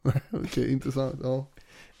någonting. Okej, intressant, ja.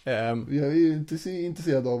 Jag är ju inte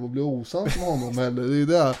intresserad av att bli osams med honom heller, det är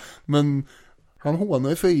det. Men han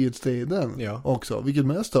hånar i frihetstiden också, vilket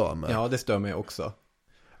mest stör mig. Ja, det stör mig också.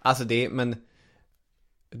 Alltså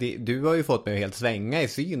du har ju fått mig helt svänga i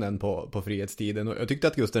synen på frihetstiden, och jag tyckte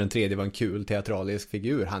att Gustav III var en kul teatralisk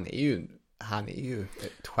figur. Han är ju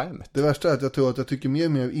ett skämt. Det värsta är att jag tror att jag tycker mer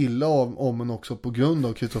och mer illa om en också på grund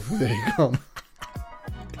av Christopher Reagan.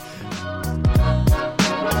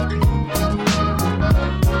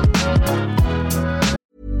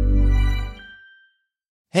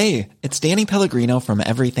 Hey, it's Danny Pellegrino from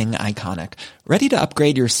Everything Iconic. Ready to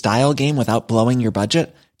upgrade your style game without blowing your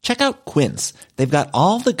budget? Check out Quince. They've got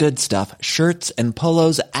all the good stuff, shirts and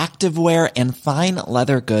polos, activewear, and fine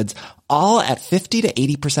leather goods, all at 50 to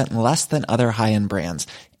 80% less than other high-end brands.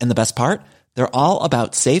 And the best part? They're all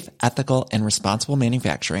about safe, ethical, and responsible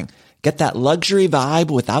manufacturing. Get that luxury vibe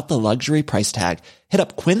without the luxury price tag. Hit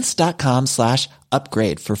up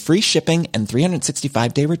quince.com/upgrade for free shipping and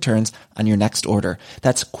 365-day returns on your next order.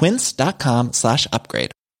 That's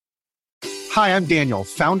quince.com/upgrade. Hi, I'm Daniel,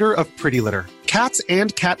 founder of Pretty Litter. Cats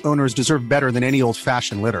and cat owners deserve better than any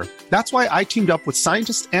old-fashioned litter. That's why I teamed up with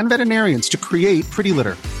scientists and veterinarians to create Pretty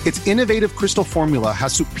Litter. Its innovative crystal formula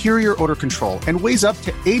has superior odor control and weighs up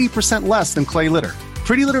to 80% less than clay litter.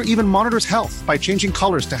 Pretty Litter even monitors health by changing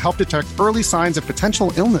colors to help detect early signs of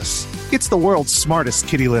potential illness. It's the world's smartest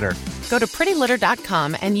kitty litter. Go to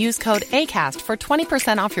prettylitter.com and use code ACAST for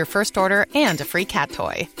 20% off your first order and a free cat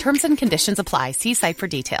toy. Terms and conditions apply. See site for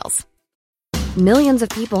details. Millions of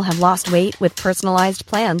people have lost weight with personalized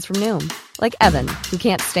plans from Noom. Like Evan, who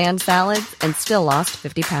can't stand salads and still lost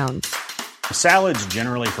 50 pounds. Salads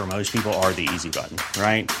generally for most people are the easy button,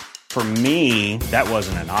 right? For me, that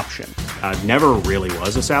wasn't an option. I never really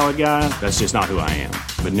was a salad guy. That's just not who I am.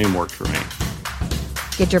 But Noom worked for me.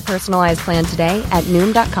 Get your personalized plan today at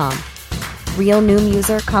Noom.com. Real Noom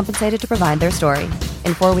user compensated to provide their story.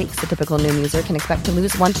 In 4 weeks, the typical Noom user can expect to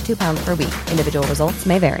lose 1 to 2 pounds per week. Individual results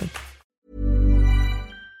may vary.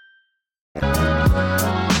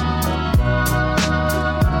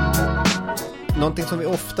 Någonting som vi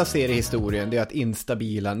ofta ser i historien, det är att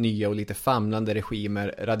instabila, nya och lite famlande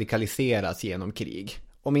regimer radikaliseras genom krig.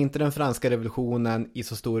 Om inte den franska revolutionen i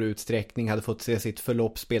så stor utsträckning hade fått se sitt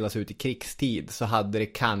förlopp spelas ut i krigstid, så hade det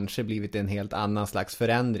kanske blivit en helt annan slags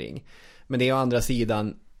förändring. Men det är å andra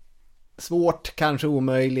sidan svårt, kanske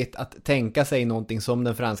omöjligt, att tänka sig någonting som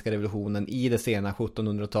den franska revolutionen i det sena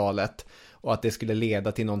 1700-talet och att det skulle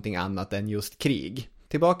leda till någonting annat än just krig.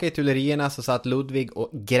 Tillbaka i Tuilerierna så satt Ludvig och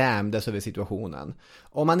grämdes över situationen.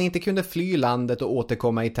 Om han inte kunde fly landet och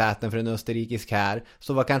återkomma i täten för en österrikisk här,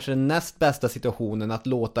 så var kanske den näst bästa situationen att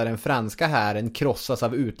låta den franska hären krossas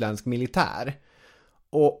av utländsk militär.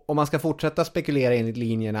 Och om man ska fortsätta spekulera enligt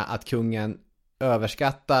linjerna att kungen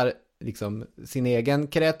överskattar liksom sin egen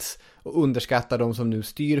krets och underskattar de som nu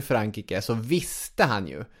styr Frankrike, så visste han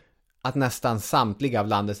ju att nästan samtliga av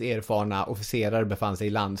landets erfarna officerare befann sig i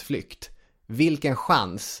landsflykt. Vilken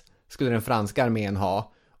chans skulle den franska armén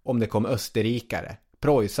ha om det kom österrikare,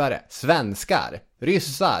 preussare, svenskar,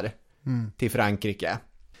 ryssar till Frankrike?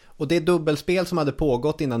 Och det dubbelspel som hade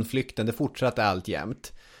pågått innan flykten, det fortsatte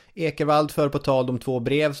alltjämt. Ekervald för på tal de 2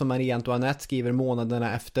 brev som Marie Antoinette skriver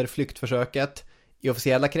månaderna efter flyktförsöket. I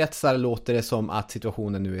officiella kretsar låter det som att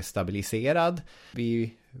situationen nu är stabiliserad.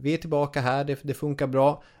 Vi är tillbaka här, det funkar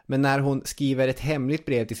bra. Men när hon skriver ett hemligt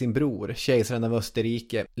brev till sin bror, kejsaren av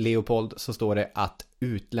Österrike, Leopold, så står det att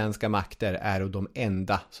utländska makter är de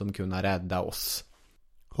enda som kunna rädda oss.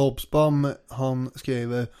 Hobsbawm, han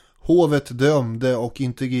skriver: hovet dömde och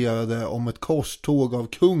integrerade om ett korståg av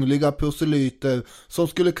kungliga proselyter som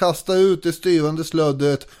skulle kasta ut det styrande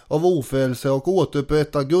slöddet av ofrälse och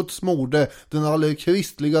återupprätta Guds mode, den allra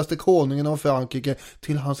kristligaste konungen av Frankrike,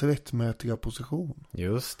 till hans rättmätiga position.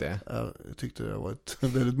 Just det. Jag tyckte det var ett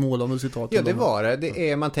väldigt målande citat. Ja, det var det.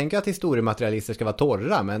 Det är, man tänker att historiematerialister ska vara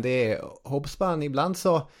torra, men det är Hobsbawm, ibland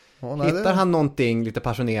så hittar han någonting lite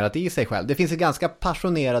passionerat i sig själv. Det finns ju ganska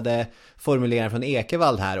passionerade formuleringar från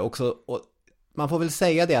Ekervald här också. Och man får väl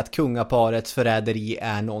säga det att kungaparets förräderi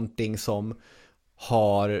är någonting som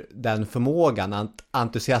har den förmågan att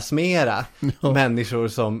entusiasmera människor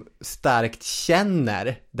som starkt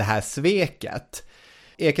känner det här sveket.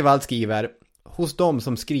 Ekervald skriver: hos de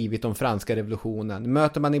som skrivit om franska revolutionen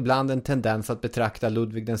möter man ibland en tendens att betrakta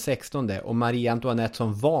Ludvig den 16 och Marie Antoinette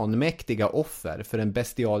som vanmäktiga offer för en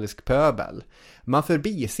bestialisk pöbel. Man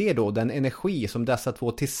förbiser då den energi som dessa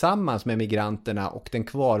 2 tillsammans med migranterna och den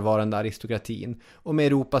kvarvarande aristokratin och med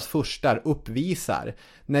Europas furstar uppvisar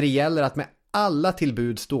när det gäller att med alla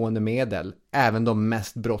tillbudstående medel, även de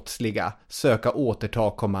mest brottsliga, söka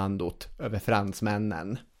återta kommandot över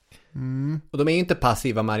fransmännen. Och de är ju inte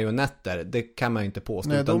passiva marionetter, det kan man ju inte påstå.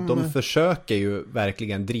 Nej, de försöker ju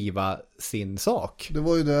verkligen driva sin sak. Det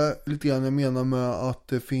var ju det lite grann jag menar med att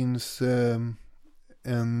det finns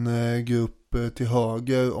en grupp till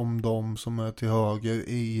höger om de som är till höger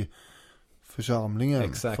i församlingen.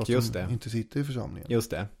 Exakt, fast just de det. inte sitter i församlingen.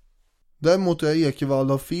 Just det. Däremot är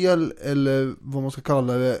Ekervald har fel, eller vad man ska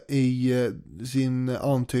kalla det, i sin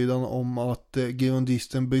antydan om att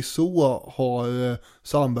girondisten Brissot har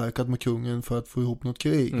samverkat med kungen för att få ihop något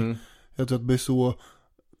krig. Jag tror att Brissot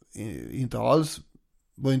inte alls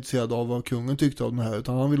var intresserad av vad kungen tyckte om det här,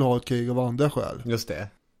 utan han ville ha ett krig av andra skäl. Just det.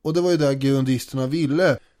 Och det var ju det girondisterna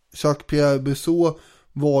ville. Jacques-Pierre Brissot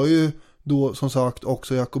var ju då som sagt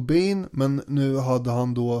också jakobin, men nu hade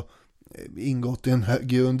han då ingått i den här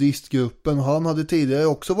girondistgruppen. Han hade tidigare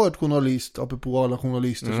också varit journalist, apropå alla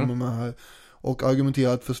journalister som är med här, och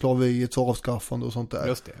argumenterat för slaveriets avskaffande och sånt där.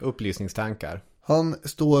 Just det, upplysningstankar. Han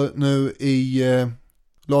står nu i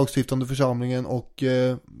lagstiftande församlingen och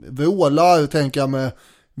vrålar, tänker jag med: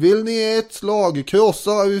 vill ni i ett slag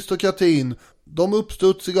krossa aristokratin, de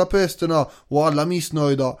uppstudsiga prästerna och alla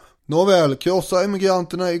missnöjda? Nåväl, krossa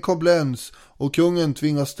emigranterna i Koblenz och kungen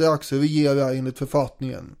tvingas strax regera enligt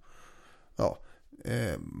författningen. Ja,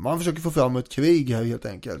 man försöker få fram ett krig här helt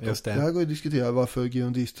enkelt. Just det. Det här går ju att diskutera varför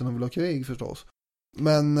girondisterna vill ha krig förstås.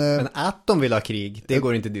 Men att de vill ha krig, det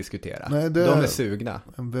går inte att diskutera. Nej, de är sugna.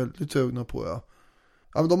 Väldigt sugna på, ja.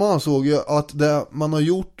 Ja, men de ansåg ju att det man har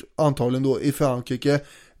gjort antagligen då i Frankrike,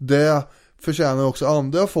 det förtjänar också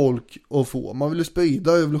andra folk att få. Man ville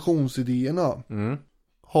sprida revolutionsidéerna.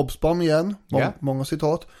 Hobsbawm igen, många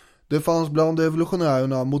citat. Det fanns bland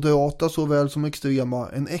revolutionärerna, moderata såväl som extrema,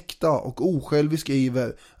 en äkta och osjälvisk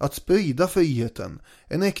iver att sprida friheten.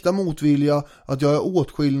 En äkta motvilja att göra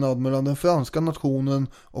åtskillnad mellan den franska nationen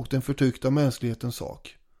och den förtryckta mänsklighetens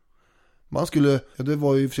sak. Man skulle, det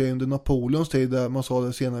var ju i och för sig under Napoleons tid där man sa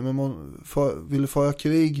det senare, men man ville föra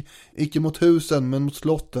krig, icke mot husen men mot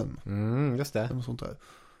slotten. Just det. Och sånt där.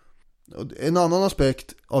 En annan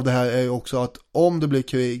aspekt av det här är också att om det blir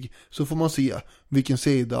krig så får man se vilken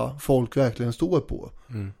sida folk verkligen står på.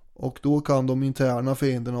 Och då kan de interna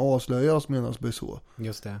fienderna avslöjas, menas det så.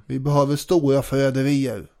 Just det. Vi behöver stora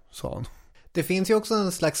förräderier, sa han. Det finns ju också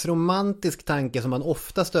en slags romantisk tanke som man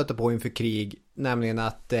ofta stöter på inför krig, nämligen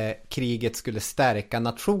att kriget skulle stärka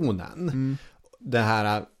nationen. Det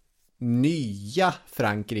här nya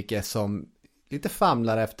Frankrike som lite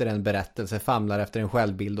famlar efter en berättelse, famlar efter en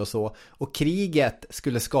självbild och så. Och kriget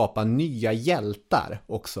skulle skapa nya hjältar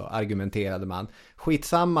också, argumenterade man.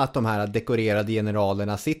 Skitsamma att de här dekorerade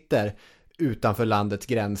generalerna sitter utanför landets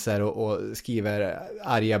gränser och skriver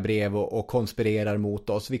arga brev och konspirerar mot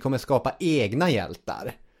oss. Vi kommer skapa egna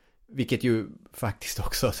hjältar. Vilket ju faktiskt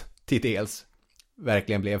också till dels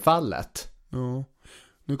verkligen blev fallet. Ja,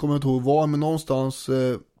 nu kommer jag inte ihåg var, men någonstans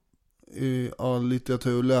i all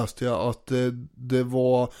litteratur läste jag att det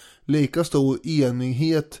var lika stor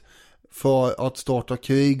enighet för att starta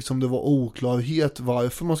krig som det var oklarhet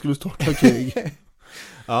varför man skulle starta krig.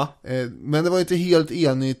 Ja. Men det var inte helt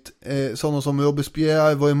enigt. Sådana som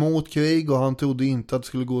Robespierre var emot krig och han trodde inte att det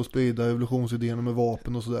skulle gå att sprida revolutionsidéerna med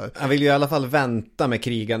vapen och sådär. Han ville ju i alla fall vänta med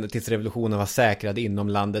krigande tills revolutionen var säkrad inom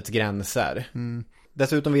landets gränser.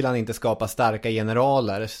 Dessutom ville han inte skapa starka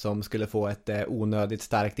generaler som skulle få ett onödigt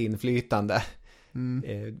starkt inflytande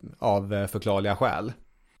av förklarliga skäl.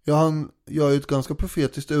 Ja, han gör ett ganska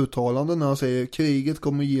profetiskt uttalande när han säger kriget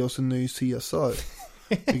kommer ge oss en ny Caesar.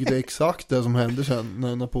 Vilket är exakt det som händer sen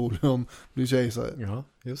när Napoleon blir kejsare. Ja,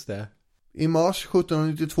 just det. I mars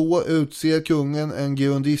 1792 utser kungen en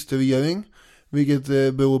girondistregering, vilket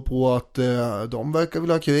beror på att de verkar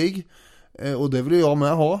vilja ha krig. Och det vill jag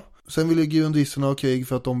med ha. Sen vill girondisterna ha krig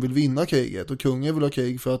för att de vill vinna kriget. Och kungen vill ha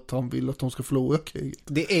krig för att han vill att de ska förlora kriget.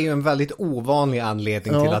 Det är ju en väldigt ovanlig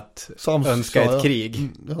anledning till att önska ett krig.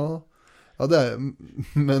 Ja, det är.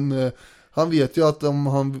 Men han vet ju att om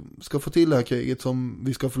han ska få till det här kriget som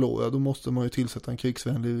vi ska förlora, då måste man ju tillsätta en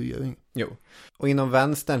krigsvänlig regering. Jo, och inom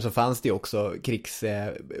vänstern så fanns det också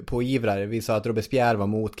krigspåivrare. Vi sa att Robespierre var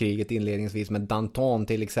mot kriget inledningsvis, men Danton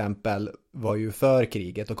till exempel var ju för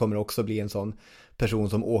kriget och kommer också bli en sån person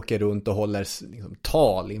som åker runt och håller liksom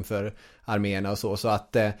tal inför arméerna och så. Så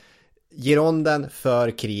att Gironden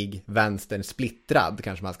för krig, vänstern splittrad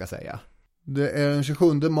kanske man ska säga. Det är den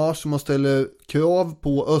 27 mars som man ställer krav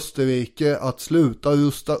på Österrike att sluta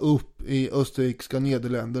rusta upp i österrikiska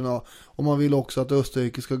Nederländerna. Och man vill också att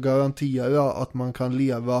Österrike ska garantera att man kan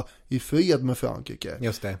leva i fred med Frankrike.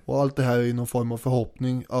 Just det. Och allt det här är i någon form av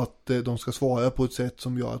förhoppning att de ska svara på ett sätt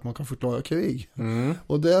som gör att man kan förklara krig.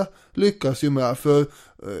 Och det lyckas ju med, för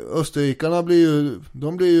österrikarna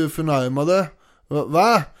blir ju förnärmade.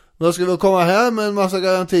 Va? Då ska vi komma här med en massa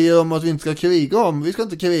garantier om att vi inte ska kriga om. Vi ska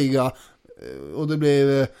inte kriga. Och det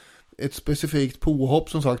blev ett specifikt påhopp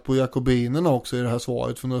som sagt på jakobinerna också i det här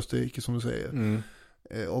svaret från Österrike som du säger.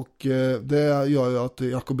 Och det gör ju att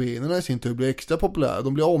jakobinerna i sin tur blir extra populära.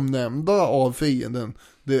 De blir omnämnda av fienden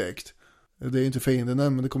direkt. Det är inte fienden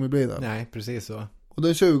än, men det kommer bli det. Nej, precis så. Och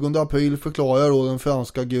den 20 april förklarar då den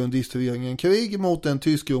franska girondistregeringen krig mot den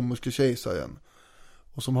tysk-romerske kejsaren.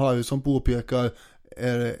 Och som Harrison påpekar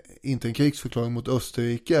är det inte en krigsförklaring mot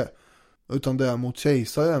Österrike, utan det är mot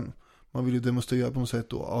kejsaren. Man vill ju demonstrera på något sätt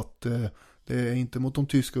då att det är inte mot de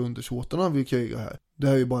tyska undersåtarna vi krigar här. Det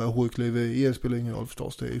här är ju bara hårklyverier, spelar ingen roll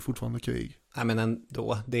förstås, det är ju fortfarande krig. Ja, men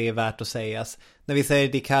ändå, det är värt att sägas. När vi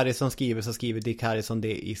säger Dick Harrison skriver, så skriver Dick Harrison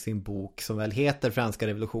det i sin bok som väl heter Franska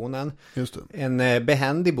revolutionen. Just det. En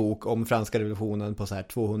behändig bok om franska revolutionen på så här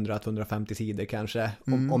 200-250 sidor kanske.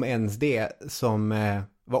 Om ens det, som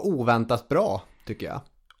var oväntat bra, tycker jag.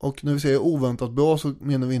 Och när vi säger oväntat bra så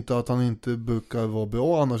menar vi inte att han inte brukar vara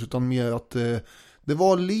bra annars, utan mer att det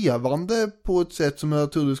var levande på ett sätt som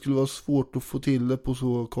jag trodde skulle vara svårt att få till det på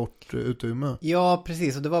så kort utrymme. Ja,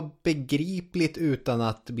 precis. Och det var begripligt utan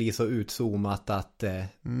att bli så utzoomat att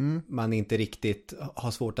man inte riktigt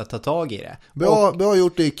har svårt att ta tag i det. Bra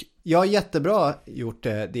gjort, Dick. Ja, jättebra gjort,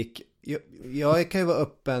 Dick. Jag kan ju vara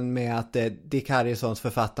öppen med att Dick Harrisons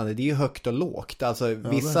författande, det är ju högt och lågt. Alltså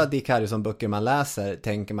vissa Dick Harrison-böcker man läser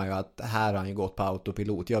tänker man ju att här har han ju gått på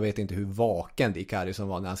autopilot. Jag vet inte hur vaken Dick Harrison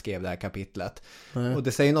var när han skrev det här kapitlet. Och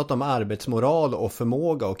det säger något om arbetsmoral och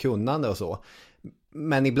förmåga och kunnande och så.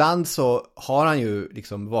 Men ibland så har han ju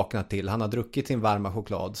liksom vaknat till. Han har druckit sin varma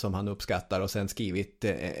choklad som han uppskattar och sen skrivit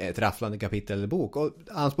ett rafflande kapitel eller bok. Och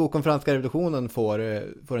hans bok om franska revolutionen får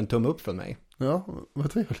en tumme upp från mig. Ja,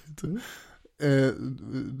 vad trevligt.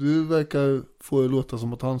 Du verkar få det låta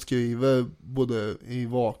som att han skriver både i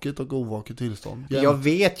vaket och ovaket tillstånd. Jag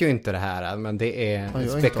vet ju inte det här, men det är en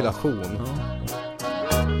spekulation.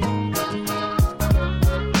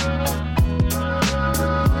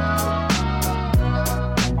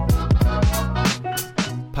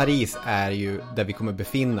 Paris är ju där vi kommer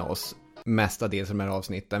befinna oss mestadels i de här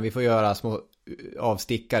avsnitten. Vi får göra små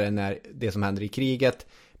avstickare när det som händer i kriget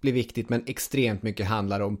blir viktigt, men extremt mycket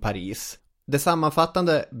handlar om Paris. Det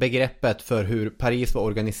sammanfattande begreppet för hur Paris var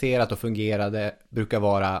organiserat och fungerade brukar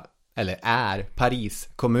vara, eller är,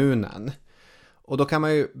 Paris-kommunen. Och då kan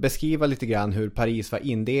man ju beskriva lite grann hur Paris var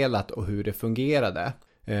indelat och hur det fungerade.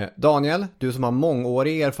 Daniel, du som har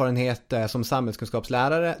mångårig erfarenhet som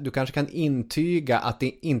samhällskunskapslärare, du kanske kan intyga att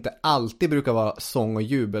det inte alltid brukar vara sång- och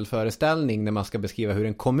jubelföreställning när man ska beskriva hur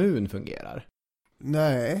en kommun fungerar.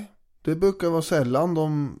 Nej, det brukar vara sällan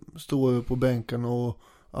de står på bänken och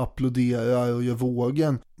applåderar och gör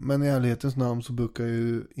vågen. Men i ärlighetens namn så brukar jag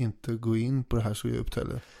ju inte gå in på det här så djupt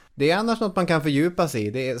heller. Det är annars något man kan fördjupa sig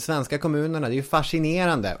i. Det är svenska kommunerna, det är ju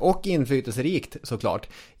fascinerande och inflytelserikt såklart.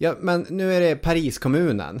 Ja, men nu är det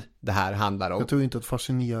Paris-kommunen det här handlar om. Jag tror inte att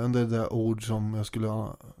fascinerande är det ord som jag skulle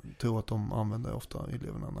tro att de använder ofta,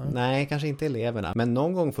 eleverna. Nej, kanske inte eleverna. Men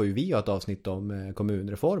någon gång får ju vi ha ett avsnitt om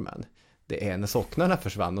kommunreformen. Det är när socknarna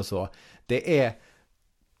försvann och så.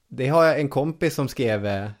 Det har jag en kompis som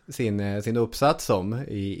skrev sin uppsats om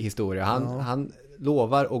i historia. Han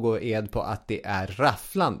lovar att gå ed på att det är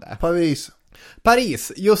rafflande.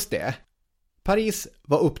 Paris, just det. Paris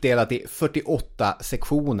var uppdelat i 48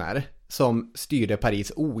 sektioner som styrde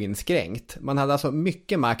Paris oinskränkt. Man hade alltså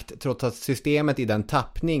mycket makt trots att systemet i den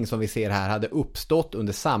tappning som vi ser här hade uppstått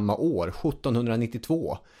under samma år,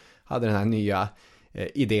 1792, hade den här nya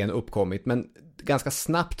idén uppkommit. Men ganska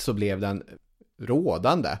snabbt så blev den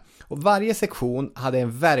rådande. Och varje sektion hade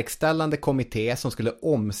en verkställande kommitté som skulle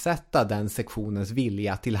omsätta den sektionens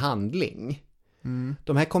vilja till handling.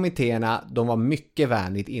 De här kommittéerna, de var mycket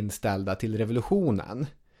vänligt inställda till revolutionen.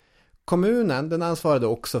 Kommunen, den ansvarade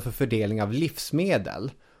också för fördelning av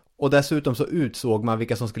livsmedel. Och dessutom så utsåg man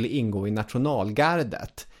vilka som skulle ingå i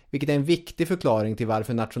nationalgardet. Vilket är en viktig förklaring till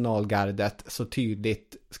varför nationalgardet så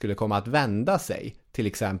tydligt skulle komma att vända sig, till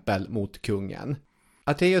exempel mot kungen.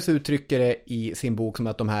 Atteus uttrycker det i sin bok som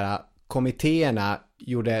att de här kommittéerna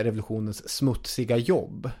gjorde revolutionens smutsiga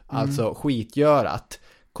jobb. Alltså skitgörat.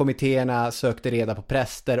 Kommittéerna sökte reda på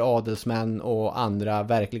präster, adelsmän och andra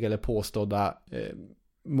verkliga eller påstådda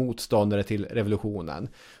motståndare till revolutionen.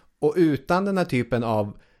 Och utan den här typen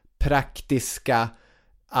av praktiska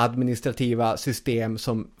administrativa system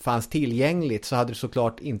som fanns tillgängligt så hade det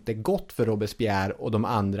såklart inte gått för Robespierre och de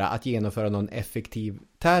andra att genomföra någon effektiv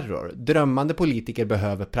terror. Drömmande politiker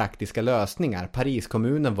behöver praktiska lösningar.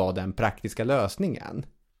 Pariskommunen var den praktiska lösningen.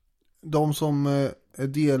 De som är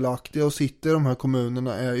delaktiga och sitter i de här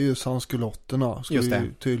kommunerna är ju sanskulotterna, ska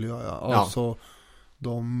vi tydliggöra. Alltså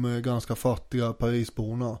de ganska fattiga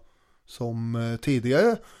Parisborna som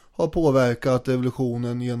tidigare har påverkat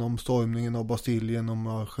revolutionen genom stormningen av Bastiljen och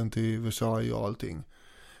marschen till Versailles och allting.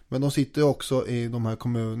 Men de sitter också i de här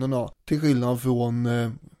kommunerna, till skillnad från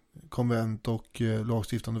konvent och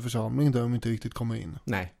lagstiftande församling där de inte riktigt kommer in.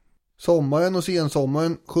 Nej. Sommaren och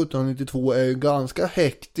sensommaren 1792 är en ganska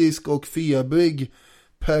hektisk och febrig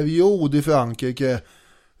period i Frankrike.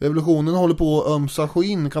 Revolutionen håller på att ömsa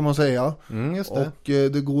skinn kan man säga. Just det.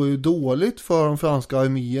 Och det går ju dåligt för de franska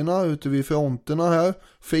arméerna ute vid fronterna här.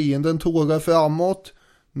 Fienden tågar framåt.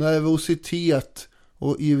 Nervositet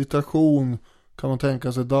och irritation kan man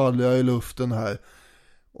tänka sig dallra i luften här.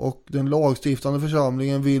 Och den lagstiftande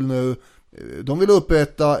församlingen vill nu, de vill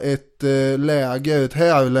upprätta ett läger, ett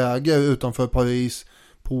härläger utanför Paris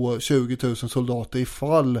på 20 000 soldater.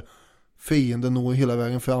 Ifall fienden når hela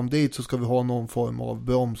vägen fram dit så ska vi ha någon form av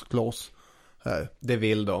bromskloss här. Det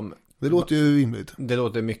vill de. Det låter ju rimligt. Det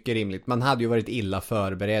låter mycket rimligt. Man hade ju varit illa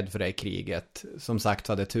förberedd för det här kriget. Som sagt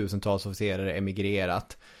hade tusentals officerare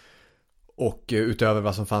emigrerat. Och utöver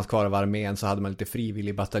vad som fanns kvar av armén så hade man lite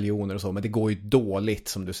frivillig bataljoner och så. Men det går ju dåligt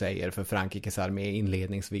som du säger för Frankrikes armé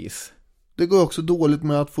inledningsvis. Det går också dåligt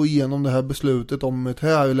med att få igenom det här beslutet om ett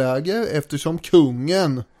härläger eftersom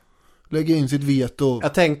kungen lägger in sitt veto.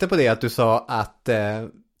 Jag tänkte på det att du sa att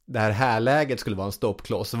det här härläget skulle vara en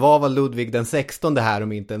stoppkloss. Vad var Ludvig den 16 det här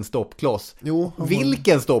om inte en stoppkloss? Jo,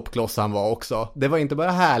 vilken stoppkloss han var också. Det var inte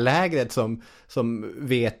bara härlägret som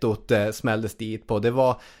vetot smälldes dit på. Det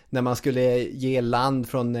var när man skulle ge land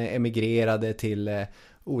från emigrerade till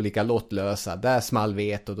olika lottlösa. Där small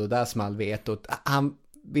vetot och där small vetot. Han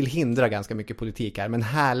vill hindra ganska mycket politik här, men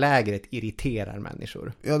härlägret irriterar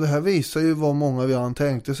människor. Ja, det här visar ju vad många redan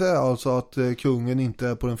tänkte sig, alltså att kungen inte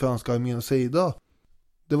är på den franska arméns sida.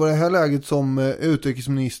 Det var det här läget som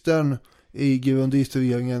utrikesministern i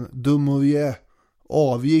girondistregeringen Dumouriez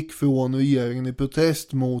avgick från regeringen i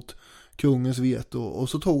protest mot kungens veto. Och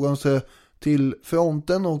så tog han sig till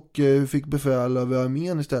fronten och fick befäl över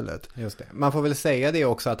armén istället. Just det. Man får väl säga det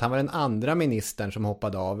också att han var den andra ministern som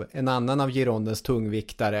hoppade av. En annan av Girondens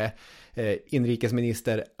tungviktare,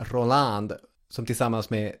 inrikesminister Roland, som tillsammans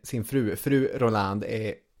med sin fru Roland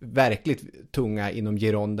är verkligt tunga inom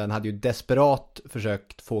Gironden, hade ju desperat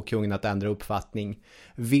försökt få kungen att ändra uppfattning.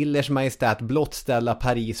 Villers Majestät blottställa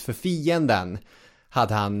Paris för fienden,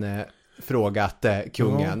 hade han frågat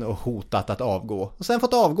kungen och hotat att avgå. Och sen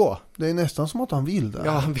fått avgå. Det är nästan som att han vill det.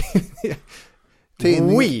 Ja, han vill.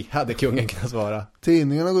 Oui, hade kungen kunnat svara.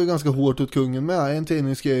 Tidningarna går ju ganska hårt åt kungen med. En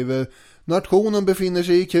tidning skriver: nationen befinner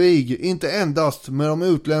sig i krig, inte endast med de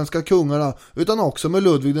utländska kungarna utan också med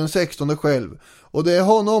Ludvig den 16 själv. Och det är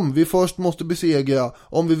honom vi först måste besegra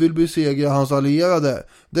om vi vill besegra hans allierade.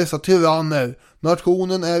 Dessa tyranner.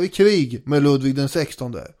 Nationen är i krig med Ludvig den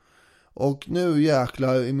 16. Och nu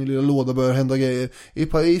jäklar i min lilla låda börjar hända grejer. I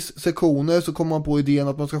Paris sektioner så kommer man på idén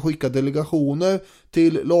att man ska skicka delegationer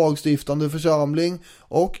till lagstiftande församling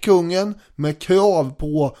och kungen med krav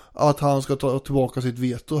på att han ska ta tillbaka sitt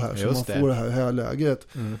veto här. Så man får det här härlägret.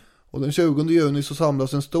 Och den 20 juni så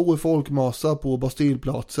samlas en stor folkmassa på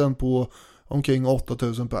Bastilplatsen på omkring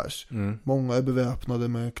 8000 pers. Många är beväpnade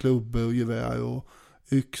med klubbor och gevär och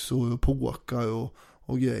yxor och påkar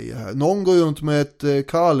och grejer här. Någon går runt med ett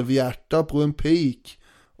kalvhjärta på en pik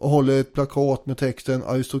och håller ett plakat med texten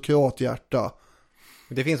aristokrathjärta.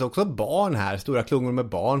 Det finns också barn här, stora klungor med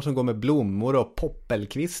barn som går med blommor och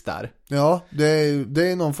poppelkvistar. Ja,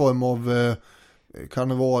 det är någon form av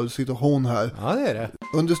karnevalsituation här. Ja, det är det.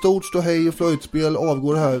 Under stort ståhej och flöjtspel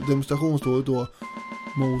avgår det här demonstrationståget då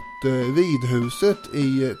mot Ridhuset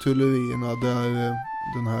i Tullerierna där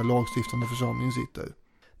den här lagstiftande församlingen sitter.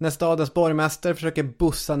 När stadens borgmästare försöker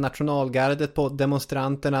bussa nationalgardet på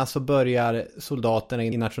demonstranterna så börjar soldaterna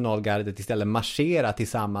i nationalgardet istället marschera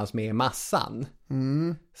tillsammans med massan.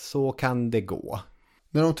 Så kan det gå.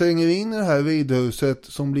 När de tränger in i det här Ridhuset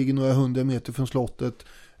som ligger några 100 meter från slottet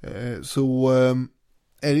så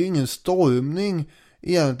är det ju ingen stormning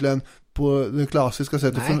egentligen på det klassiska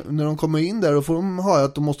sättet. För när de kommer in där då får de höra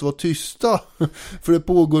att de måste vara tysta för det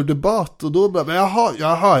pågår debatt och då blir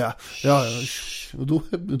jaha. Och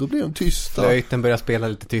då blir de tysta. Flöjten börjar spela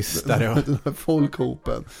lite tystare. Den här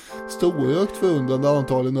folkhopen. Storökt förundrande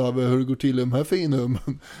antagligen över hur det går till i de här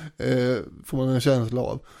finrummen. Får man en känsla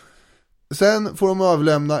av. Sen får de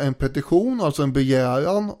överlämna en petition, alltså en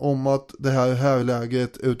begäran om att det här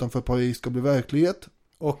härläget utanför Paris ska bli verklighet.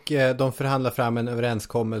 Och de förhandlar fram en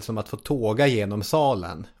överenskommelse om att få tåga genom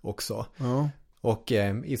salen också. Ja. Och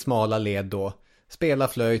i smala led då spela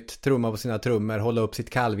flöjt, trumma på sina trummor, hålla upp sitt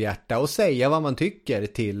kalvhjärta och säga vad man tycker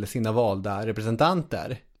till sina valda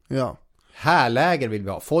representanter. Ja. Härläger vill vi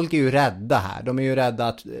ha. Folk är ju rädda här. De är ju rädda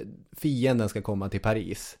att fienden ska komma till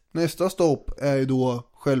Paris. Nästa stopp är ju då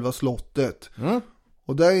själva slottet.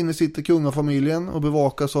 Och där inne sitter kungafamiljen och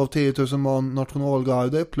bevakas av 10 000 man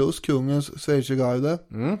nationalgarde plus kungens schweizergarde.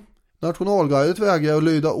 Nationalgardet vägrar att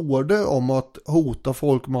lyda order om att hota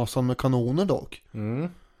folkmassan med kanoner dock.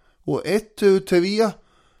 Och 1, 2, 3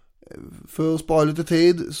 för att spara lite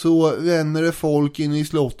tid så ränner det folk in i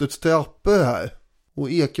slottets trappor här. Och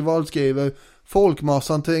Ekevall skriver: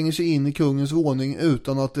 folkmassan tränger sig in i kungens våning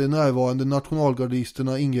utan att de närvarande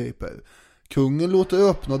nationalgardisterna ingriper. Kungen låter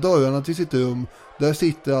öppna dörrarna till sitt rum. Där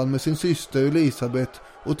sitter han med sin syster Elisabeth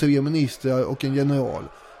och 3 ministrar och en general.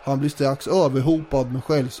 Han blir strax överhopad med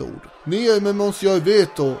skällsord. Ner med Monsieur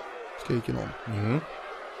Veto, skriker någon.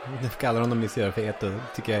 Det kallar honom Monsieur Veto,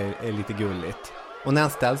 tycker jag är lite gulligt. Och när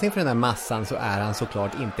han ställs inför den här massan så är han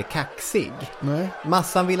såklart inte kaxig. Nej.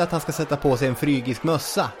 Massan vill att han ska sätta på sig en frygisk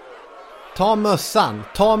mössa. Ta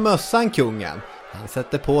mössan kungen. Han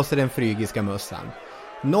sätter på sig den frygiska mössan.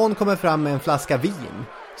 Någon kommer fram med en flaska vin.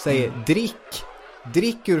 Säger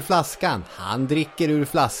drick ur flaskan. Han dricker ur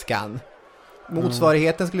flaskan.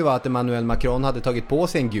 Motsvarigheten skulle vara att Emmanuel Macron hade tagit på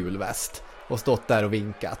sig en gul väst och stått där och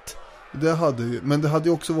vinkat. Det hade ju, men det hade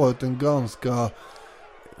ju också varit en ganska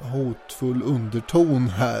hotfull underton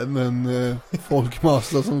här, men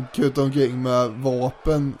folkmassa som kutar omkring med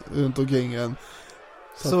vapen runt omkring en.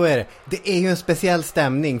 Så är det. Det är ju en speciell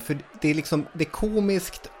stämning, för det är liksom, det är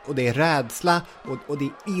komiskt och det är rädsla och det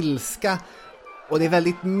är ilska och det är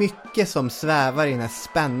väldigt mycket som svävar i den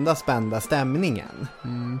här spända stämningen.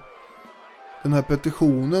 Den här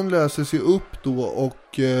petitionen läses ju upp då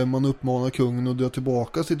och man uppmanar kungen att dra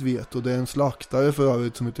tillbaka sitt veto. Det är en slaktare för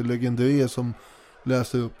övrigt som heter Legendré som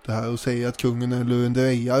läser upp det här och säger att kungen är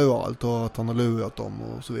lurendrejare och allt och att han har lurat dem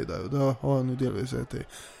och så vidare. Det har han ju delvis rätt i.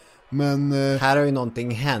 Men här har ju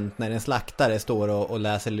någonting hänt när en slaktare står och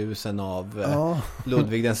läser lusen av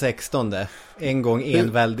Ludvig den 16. En gång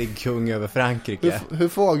enväldig kung över Frankrike. Hur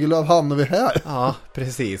Fagerlöv hamnar vi här? Ja,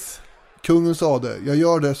 precis. Kungen sa det: jag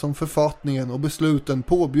gör det som författningen och besluten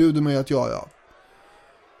påbjuder mig att göra.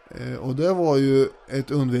 Och det var ju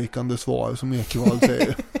ett undvikande svar som Ekevall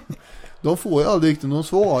säger. De får ju aldrig riktigt någon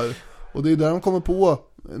svar. Och det är där de kommer på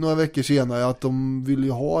några veckor senare att de vill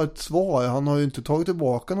ju ha ett svar. Han har ju inte tagit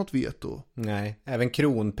tillbaka något veto. Nej, även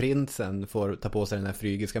kronprinsen får ta på sig den här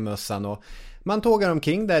frygiska mössan och man tågar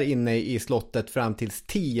omkring där inne i slottet fram tills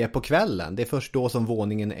 10 på kvällen. Det är först då som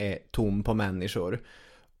våningen är tom på människor.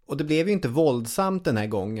 Och det blev ju inte våldsamt den här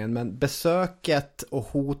gången, men besöket och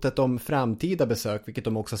hotet om framtida besök, vilket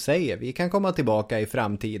de också säger, vi kan komma tillbaka i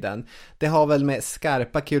framtiden. Det har väl med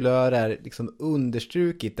skarpa kulörer liksom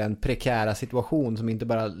understrukit den prekära situation som inte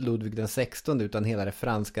bara Ludvig den 16 utan hela det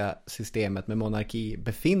franska systemet med monarki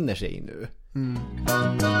befinner sig i nu.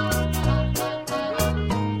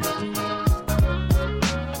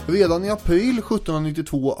 Redan i april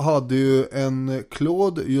 1792 hade ju en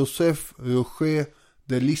Claude Joseph Roger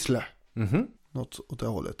de Lisle, något åt det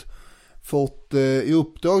hållet, fått i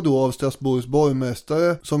uppdrag då av Strasbourgs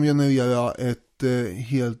borgmästare som genererar ett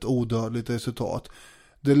helt odödligt resultat.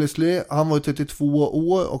 De Lisle, han var 32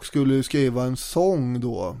 år och skulle skriva en sång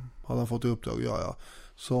då, hade han fått i uppdrag att göra,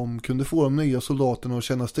 som kunde få de nya soldaterna att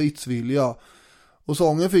känna stridsvilja. Och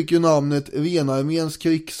sången fick ju namnet Renarméns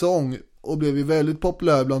krigssång och blev ju väldigt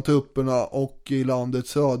populär bland trupperna och i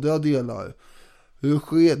landets södra delar.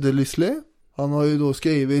 Roger de Lisle, han har ju då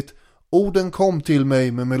skrivit: orden kom till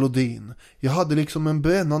mig med melodin. Jag hade liksom en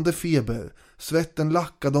brännande feber. Svetten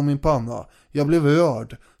lackade om min panna. Jag blev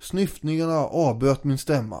rörd. Snyftningarna avbröt min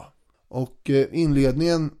stämma. Och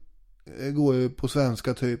inledningen går ju på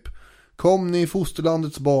svenska typ: kom ni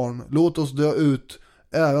fosterlandets barn, låt oss dra ut.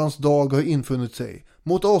 Ärans dag har infunnit sig.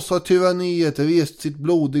 Mot oss har tyranniet rest sitt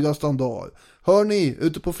blodiga standard. Hör ni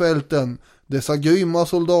ute på fälten dessa grymma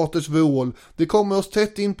soldaters vrål, det kommer oss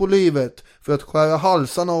tätt in på livet för att skära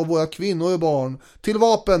halsarna av våra kvinnor och barn. Till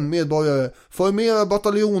vapen, medborgare, formera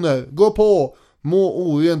bataljoner, gå på, må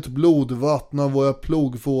orent blod vattna våra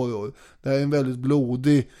plogfåror. Det här är en väldigt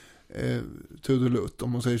blodig trudelutt,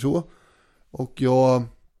 om man säger så. Och jag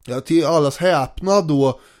till allas häpnad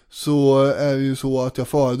då, så är det ju så att jag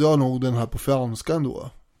föredrar nog den här på franska ändå.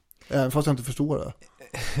 Även fast jag inte förstår det.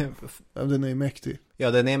 Den är mäktig.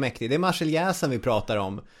 Ja, den är mäktig. Det är Marseljäsen vi pratar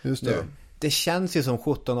om. Just det. Det känns ju som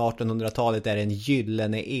 1700-1800-talet är en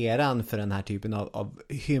gyllene eran för den här typen av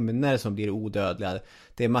hymner som blir odödliga.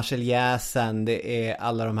 Det är Marseljäsen, det är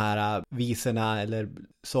alla de här visorna eller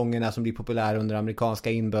sångerna som blir populära under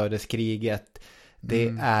amerikanska inbördeskriget.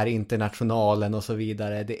 Det är Internationalen och så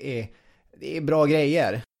vidare. Det är bra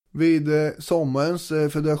grejer. Vid sommarens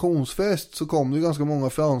federationsfest så kom det ganska många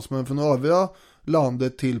fransmän från övriga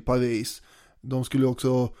landet till Paris. De skulle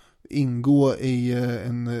också ingå i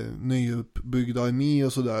en nyuppbyggd armé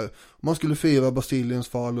och sådär. Man skulle fira Bastiliens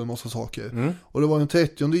fall och en massa saker. Och det var den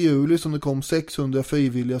 30 juli som det kom 600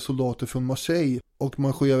 frivilliga soldater från Marseille och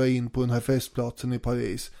marscherade in på den här festplatsen i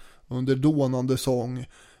Paris. Under dånande sång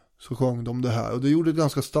så sjöng de det här. Och det gjorde ett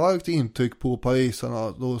ganska starkt intryck på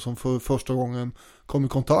parisarna då, som för första gången kom i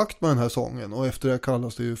kontakt med den här sången. Och efter det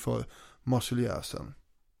kallas det ju för Marseljäsen.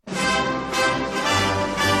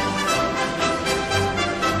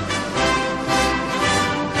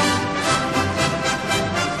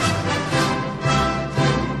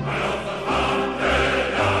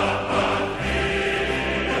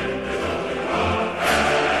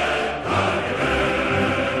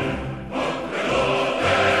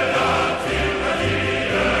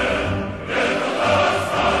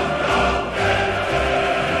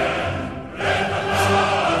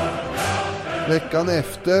 Veckan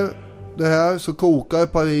efter det här så kokar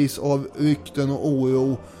Paris av rykten och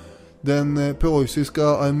oro. Den preussiska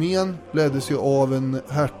armén leddes ju av en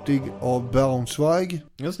hertig av Braunschweig.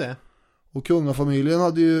 Just det. Och kungafamiljen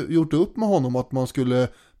hade ju gjort upp med honom att man skulle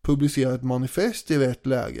publicera ett manifest i rätt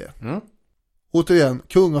läge. Återigen,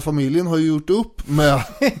 kungafamiljen har ju gjort upp med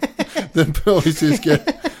den preussiska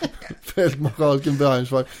fältmarskalken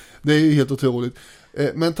Braunschweig. Det är ju helt otroligt.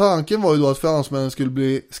 Men tanken var ju då att fransmännen skulle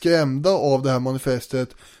bli skrämda av det här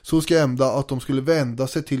manifestet, så skrämda att de skulle vända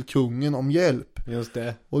sig till kungen om hjälp. Just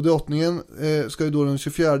det. Och drottningen ska ju då den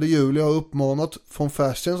 24 juli ha uppmanat von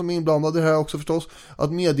Fersen, som är inblandad i det här också förstås,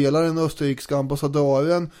 att meddela den österrikiska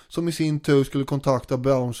ambassadören, som i sin tur skulle kontakta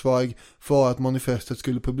Braunschweig för att manifestet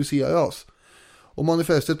skulle publiceras. Och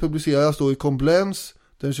manifestet publiceras då i Coblentz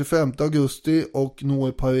den 25 augusti och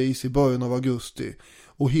når Paris i början av augusti.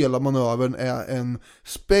 Och hela manövern är en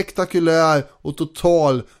spektakulär och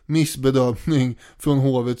total missbedömning från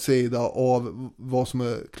hovets sida av vad som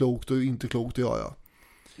är klokt och inte klokt att göra.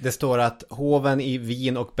 Det står att hoven i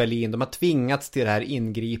Wien och Berlin, de har tvingats till det här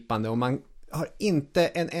ingripande, och man har inte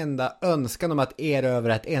en enda önskan om att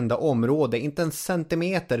erövra ett enda område. Inte en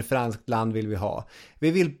centimeter franskt land vill vi ha.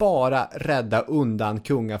 Vi vill bara rädda undan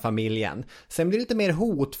kungafamiljen. Sen blir det lite mer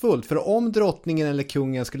hotfullt, för om drottningen eller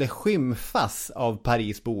kungen skulle skymfas av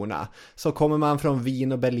Parisborna, så kommer man från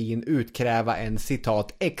Wien och Berlin utkräva en,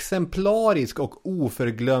 citat, exemplarisk och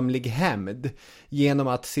oförglömlig hämnd genom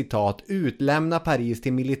att, citat, utlämna Paris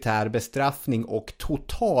till militär bestraffning och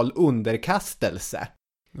total underkastelse.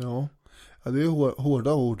 Ja. Ja, det är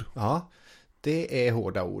hårda ord. Ja, det är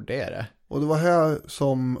hårda ord, det är det. Och det var här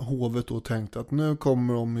som hovet då tänkte att nu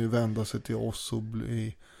kommer de ju vända sig till oss och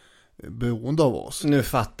bli beroende av oss. Nu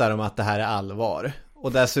fattar de att det här är allvar.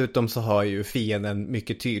 Och dessutom så har ju fienden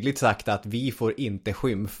mycket tydligt sagt att vi får inte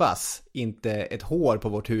skymfas. Inte ett hår på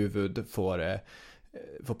vårt huvud får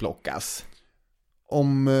plockas.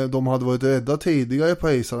 Om de hade varit rädda tidigare,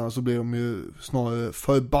 parisarna, så blir de ju snarare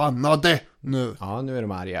förbannade nu. Ja, nu är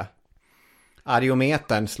de arga.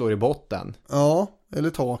 Ariometern slår i botten. Ja, eller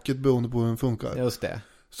taket, beroende på hur den funkar. Just det.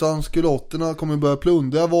 Sanskulotterna kommer börja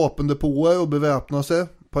plundra vapendepåer och beväpna sig.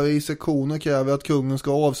 Paris sektioner kräver att kungen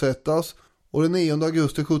ska avsättas. Och den 9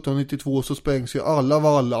 augusti 1792 så sprängs ju alla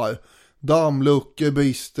vallar. Dammluckor,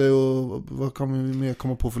 brister och vad kan vi mer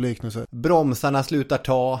komma på för liknelse? Bromsarna slutar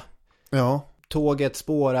ta. Ja. Tåget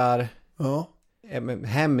spårar. Ja.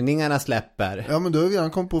 Hämningarna släpper. Ja, men du har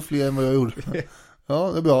redan kommit på fler än vad jag gjorde.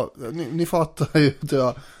 Ja, det är bra. Ni fattar ju, tror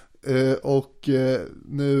jag.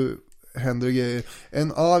 Nu händer det grejer.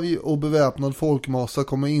 En arg och beväpnad folkmassa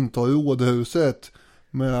kommer inta rådhuset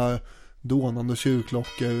med dånande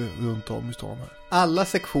kyrkklockor runt om i stan här. Alla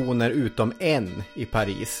sektioner utom en i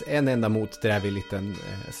Paris, en enda motsträvig liten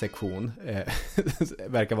sektion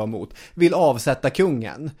verkar vara mot, vill avsätta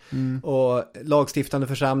kungen. Och lagstiftande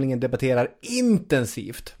församlingen debatterar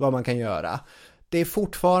intensivt vad man kan göra. Det är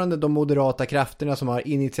fortfarande de moderata krafterna som har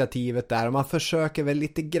initiativet där, och man försöker väl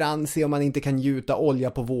lite grann se om man inte kan gjuta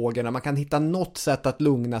olja på vågorna. Man kan hitta något sätt att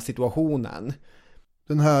lugna situationen.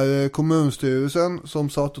 Den här kommunstyrelsen som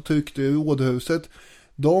satt och tryckte i rådhuset,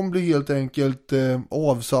 de blir helt enkelt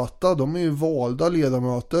avsatta. De är ju valda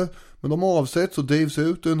ledamöter, men de avsätts och drivs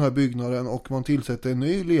ut ur den här byggnaden och man tillsätter en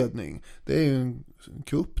ny ledning. Det är ju en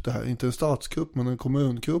kupp det här, inte en statskupp men en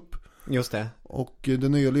kommunkupp. Just det. Och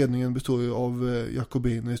den nya ledningen består ju av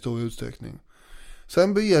jakobiner i stor utsträckning.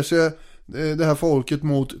 Sen beger sig det här folket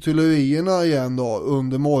mot Tuilerierna igen då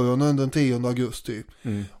under morgonen den 10 augusti.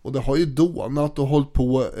 Och det har ju dånat och hållit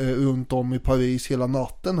på runt om i Paris hela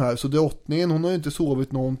natten här. Så drottningen, hon har ju inte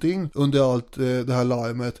sovit någonting under allt det här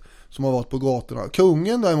larmet som har varit på gatorna.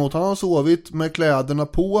 Kungen däremot, han har sovit med kläderna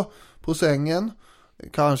på sängen.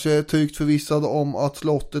 Kanske tryggt förvissad om att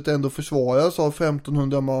slottet ändå försvaras av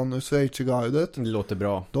 1500 man i Schweizergardet. Det låter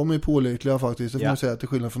bra. De är pålitliga faktiskt. Det får man säga, till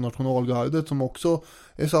skillnad från nationalgardet som också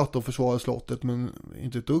är satt att försvara slottet men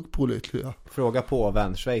inte ett dugg pålitliga. Fråga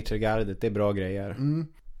påvän, Schweizergardet, det är bra grejer.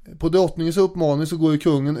 På drottningens uppmaning så går ju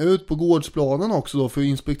kungen ut på gårdsplanen också då för att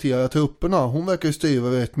inspektera trupperna. Hon verkar ju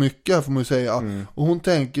styra rätt mycket får man ju säga. Och hon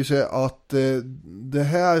tänker sig att det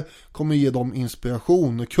här kommer ge dem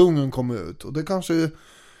inspiration när kungen kommer ut. Och det kanske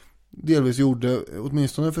delvis gjorde,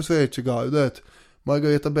 åtminstone för Schweizergardet.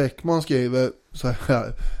 Margareta Bäckman skriver så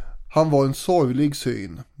här: han var en sorglig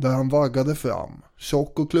syn, där han vaggade fram,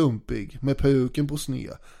 tjock och klumpig, med peruken på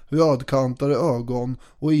sned, rödkantade ögon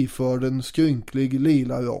och iförd en skrynklig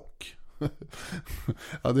lila rock.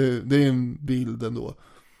 Ja, det är en bild ändå.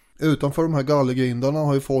 Utanför de här gallergrindarna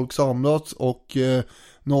har ju folk samlats och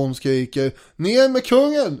någon skriker: ner med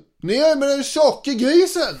kungen! Ner med den tjocke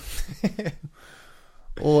grisen!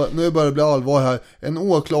 Och nu börjar det bli allvar här. En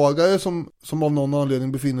åklagare som av någon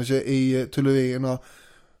anledning befinner sig i Tuilerierna,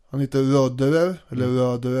 han heter Röderer eller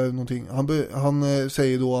Röderer någonting. Han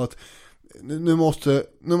säger då att nu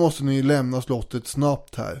måste ni lämna slottet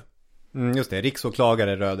snabbt här. Just det,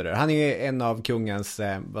 riksåklagare Röderer. Han är en av kungens,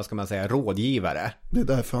 vad ska man säga, rådgivare. Det är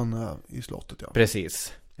därför han är i slottet, ja.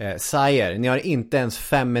 Precis. Sire, ni har inte ens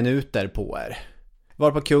 5 minuter på er.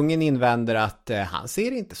 Varpå kungen invänder att han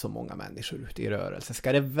ser inte så många människor ute i rörelse.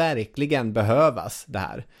 Ska det verkligen behövas det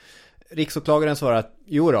här? Riksåklagaren svarar att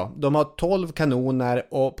jo då, de har 12 kanoner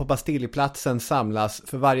och på Bastiljeplatsen samlas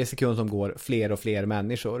för varje sekund som går fler och fler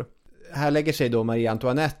människor. Här lägger sig då Marie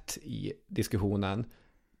Antoinette i diskussionen.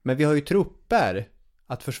 Men vi har ju trupper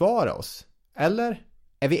att försvara oss. Eller?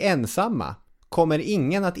 Är vi ensamma? Kommer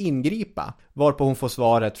ingen att ingripa? Varpå hon får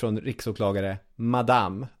svaret från riksåklagare: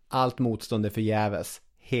 Madame, allt motstånd är förgäves.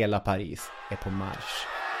 Hela Paris är på marsch.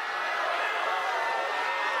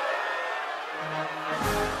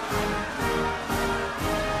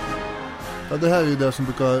 Ja, det här är ju det som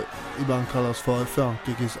brukar ibland kallas för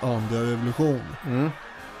Frankrikes andra revolution.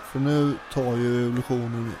 För nu tar ju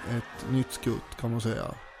revolutionen ett nytt skutt, kan man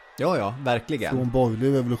säga. Ja, verkligen. Från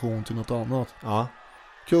borgerlig revolution till något annat. Ja.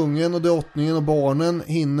 Kungen och drottningen och barnen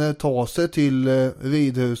hinner ta sig till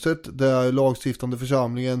ridhuset där lagstiftande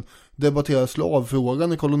församlingen debatterar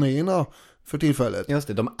slavfrågan i kolonierna för tillfället. Just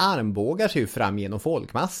det, de armbågar sig ju fram genom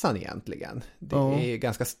folkmassan egentligen. Det är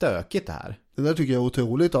ganska stökigt det här. Det där tycker jag är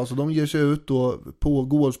otroligt. Alltså de ger sig ut då på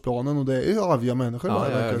gårdsplanen och det är ju arga människor.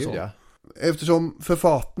 Ja. Eftersom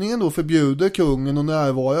författningen då förbjuder kungen att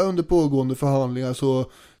närvara under pågående förhandlingar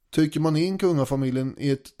så trycker man in kungafamiljen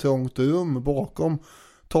i ett trångt rum bakom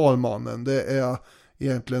talmannen. Det är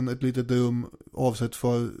egentligen ett litet rum avsett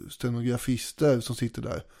för stenografister som sitter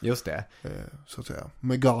där. Just det. Så att säga.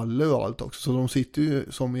 Med galler och allt också. Så de sitter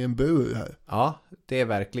ju som i en bur här. Ja, det är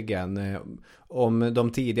verkligen. Om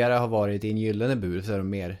de tidigare har varit i en gyllene bur så är de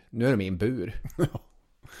mer, nu är de i en bur.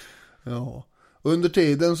 Ja. Under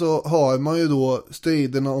tiden så har man ju då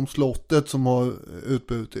striderna om slottet som har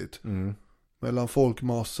utbrutit. Mellan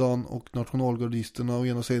folkmassan och nationalgardisterna å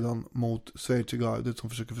ena sidan mot Schweizergardet som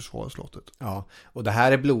försöker försvara slottet. Ja, och det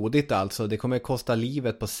här är blodigt alltså. Det kommer kosta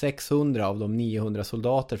livet på 600 av de 900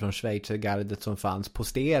 soldater från Schweizergardet som fanns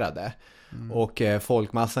posterade. Och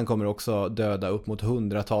folkmassan kommer också döda upp mot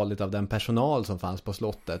 100-talet av den personal som fanns på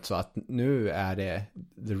slottet. Så att nu är det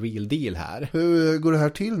the real deal här. Hur går det här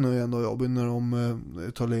till nu igen då, Robin, när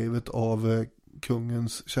de tar livet av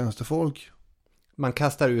kungens tjänstefolk? Man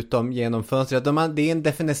kastar ut dem genom fönstret. Det är en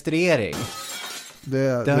defenestrering.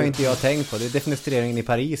 Det har inte jag tänkt på. Det är defenestreringen i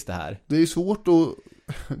Paris det här. Det är svårt att...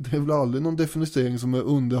 Det är väl aldrig någon defenestrering som är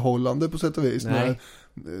underhållande på sätt och vis när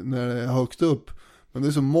det är högt upp. Men det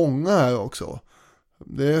är så många här också.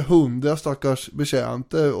 Det är 100 stackars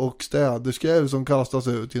betjänter och städerskor som kastas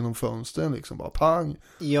ut genom fönstren liksom bara pang.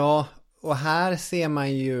 Ja, och här ser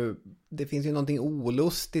man ju... Det finns ju någonting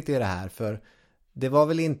olustigt i det här, för det var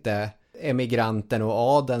väl inte emigranten och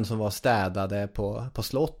adeln som var städade på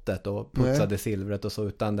slottet och putsade silvret och så,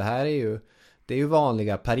 utan det här är ju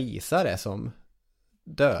vanliga parisare som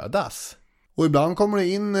dödas. Och ibland kommer det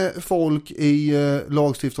in folk i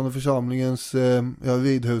lagstiftande församlingens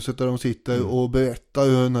ridhuset där de sitter och berättar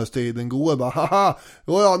hur den här striden går. Bara, haha,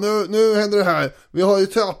 nu händer det här. Vi har ju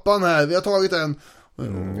trappan här, vi har tagit den.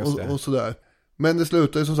 Och sådär. Men det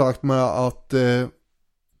slutar ju som sagt med att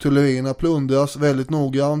Tuilerierna plundras väldigt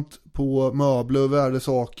noggrant på möbler och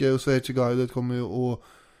värdesaker, och Schweizergardet kommer ju att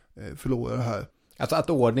förlora det här. Alltså att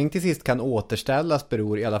ordning till sist kan återställas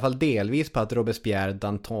beror i alla fall delvis på att Robespierre,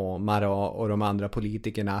 Danton, Marat och de andra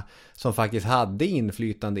politikerna som faktiskt hade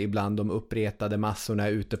inflytande ibland de uppretade massorna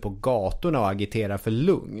ute på gatorna och agiterar för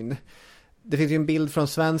lugn. Det finns ju en bild från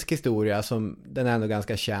svensk historia som den är ändå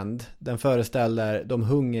ganska känd. Den föreställer de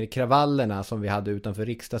hungerkravallerna som vi hade utanför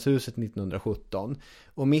riksdagshuset 1917.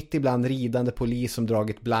 Och mitt ibland ridande polis som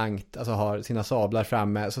dragit blankt, alltså har sina sablar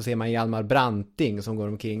framme, så ser man Hjalmar Branting som går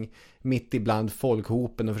omkring mitt ibland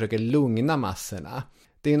folkhopen och försöker lugna massorna.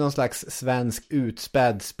 Det är någon slags svensk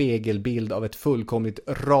utspädd spegelbild av ett fullkomligt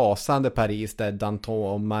rasande Paris där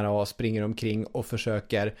Danton och Marat springer omkring och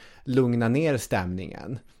försöker lugna ner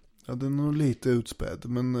stämningen. Ja, den är nog lite utspädd,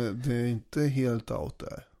 men det är inte helt out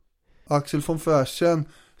där. Axel von Fersen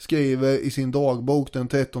skriver i sin dagbok den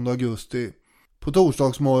 13 augusti: på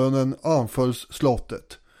torsdagsmorgonen anfölls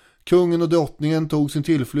slottet. Kungen och drottningen tog sin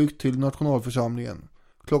tillflykt till nationalförsamlingen.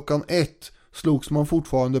 Klockan 1 slogs man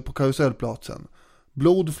fortfarande på karusellplatsen.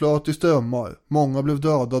 Blod flöt i strömmar, många blev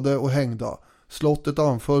dödade och hängda. Slottet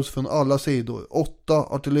anfölls från alla sidor. 8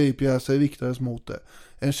 artilleripjäser riktades mot det.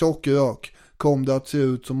 En tjock rök kom det att se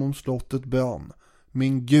ut som om slottet brann.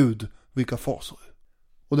 Min gud, vilka fasor.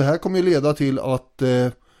 Och det här kommer ju leda till att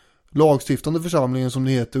lagstiftande församlingen, som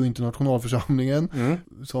det heter, och internationalförsamlingen,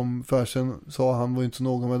 som Fersen sa, han var inte så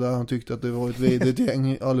noga med det, han tyckte att det var ett vidrigt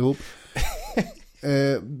gäng allihop.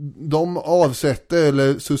 De avsätter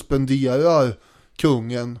eller suspenderar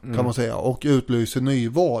kungen, kan man säga, och utlyser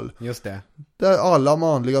nyval. Just det. Där alla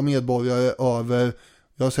manliga medborgare över,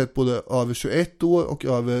 jag har sett både över 21 år och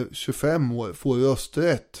över 25 år får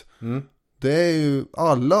rösträtt. Det är ju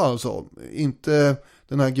alla alltså, inte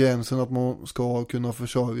den här gränsen att man ska kunna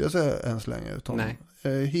försörja sig ens längre, utan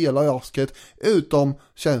hela rasket utom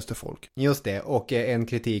tjänstefolk. Just det, och en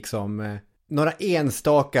kritik som några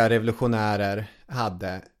enstaka revolutionärer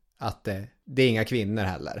hade, att det är inga kvinnor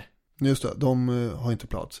heller. Just det, de har inte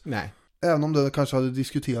plats. Nej. Även om det kanske hade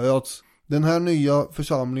diskuterats. Den här nya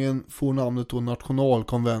församlingen får namnet då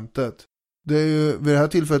Nationalkonventet. Det är ju vid det här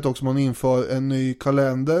tillfället också man inför en ny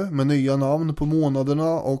kalender med nya namn på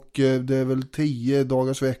månaderna, och det är väl 10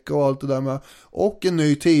 dagars vecka och allt det där med. Och en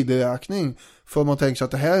ny tideräkning, för man tänker sig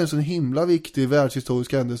att det här är en så himla viktig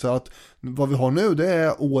världshistorisk händelse att vad vi har nu, det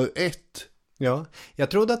är år 1. Ja, jag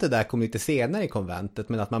trodde att det där kom lite senare i konventet,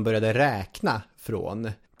 men att man började räkna från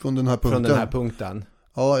den här punkten.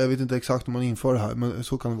 Ja, jag vet inte exakt om man inför det här, men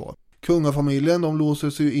så kan det vara. Kungafamiljen, de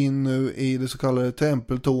låses ju in nu i det så kallade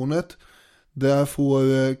tempeltornet. Där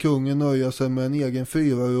får kungen nöja sig med en egen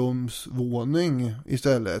 4-rumsvåning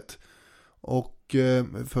istället. Och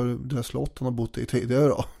för det slott han har bott i tidigare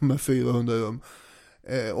då, med 400 rum.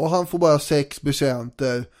 Och han får bara 6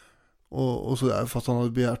 betjänter och sådär, fast han hade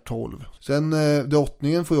begärt 12. Sen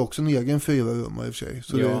drottningen får ju också en egen 4-rummare i och för sig.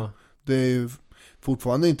 Så det är ju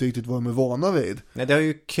fortfarande inte riktigt vad de är vana vid. Nej, det har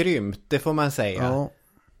ju krympt, det får man säga. Ja.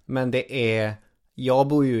 Men jag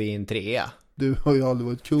bor ju i en 3. Du har ju aldrig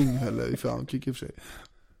varit kung heller i Frankrike i och för sig.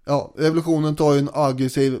 Ja, revolutionen tar ju en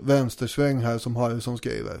aggressiv vänstersväng här, som Harrison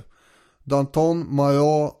skriver. Danton,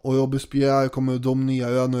 Marat och Robespierre kommer att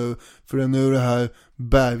dominera nu, för det är nu det här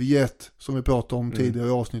berget som vi pratade om tidigare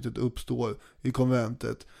i avsnittet uppstår i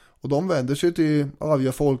konventet. Och de vänder sig till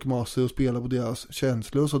arga folkmassor och spelar på deras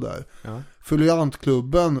känslor och sådär. Ja.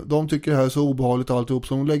 Foliantklubben, de tycker det här är så obehagligt alltihop,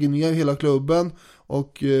 så de lägger ner hela klubben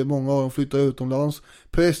och många av dem flyttar utomlands.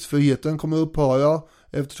 Pressfriheten kommer upphöra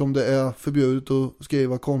eftersom det är förbjudet att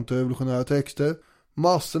skriva kontrarevolutionära texter.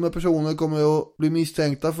 Massor med personer kommer att bli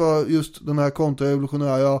misstänkta för just den här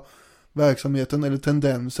kontrarevolutionära verksamheten, eller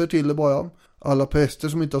tendenser till det bara. Alla präster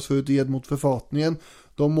som inte har svurit ed mot författningen,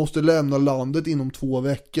 de måste lämna landet inom 2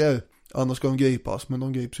 veckor. Annars ska de gripas, men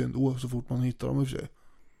de grips ju ändå så fort man hittar dem i och för sig.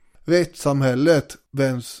 Rättssamhället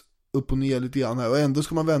vänds upp och ner lite grann här, och ändå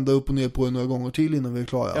ska man vända upp och ner på det några gånger till innan vi är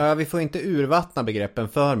klara. Ja, vi får inte urvattna begreppen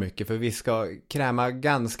för mycket, för vi ska kräma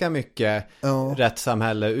ganska mycket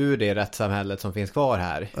rättssamhälle ur det rättssamhället som finns kvar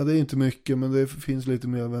här. Ja, det är inte mycket, men det finns lite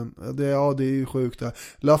mer. Det är ju sjukt där.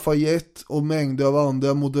 Lafayette och mängder av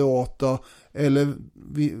andra moderata, eller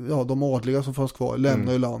de adliga som fanns kvar,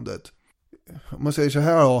 lämnar ju landet. Om man säger så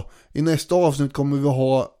här då, i nästa avsnitt kommer vi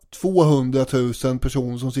ha 200 000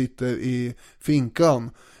 personer som sitter i finkan.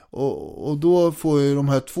 Och då får ju de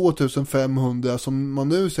här 2500 som man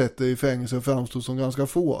nu sätter i fängelse framstå som ganska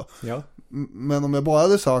få. Ja. Men om jag bara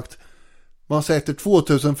hade sagt man sätter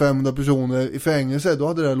 2500 personer i fängelse, då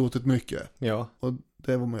hade det låtit mycket. Ja. Och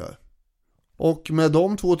det är vad man gör. Och med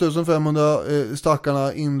de 2500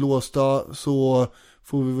 stackarna inlåsta så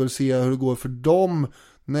får vi väl se hur det går för dem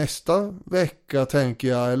nästa vecka, tänker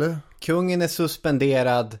jag, eller? Kungen är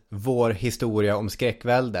suspenderad, vår historia om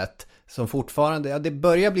skräckväldet. Som fortfarande, det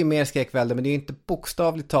börjar bli mer skräckvälde, men det är inte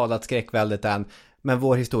bokstavligt talat skräckväldet än. Men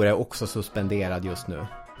vår historia är också suspenderad just nu.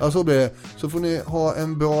 Ja, så blir det. Så får ni ha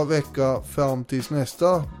en bra vecka fram tills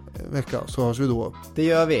nästa vecka, så hörs vi då. Det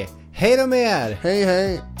gör vi. Hej då med er! Hej,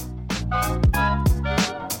 hej!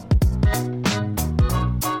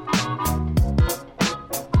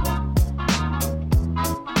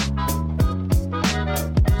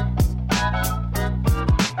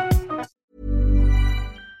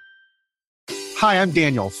 Hi, I'm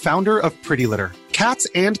Daniel, founder of Pretty Litter. Cats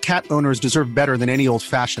and cat owners deserve better than any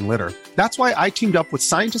old-fashioned litter. That's why I teamed up with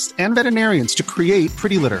scientists and veterinarians to create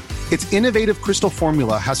Pretty Litter. Its innovative crystal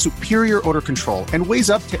formula has superior odor control and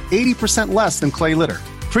weighs up to 80% less than clay litter.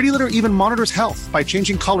 Pretty Litter even monitors health by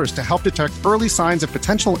changing colors to help detect early signs of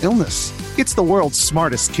potential illness. It's the world's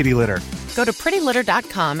smartest kitty litter. Go to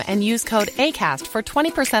prettylitter.com and use code ACAST for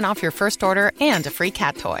 20% off your first order and a free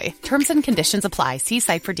cat toy. Terms and conditions apply. See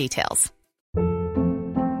site for details.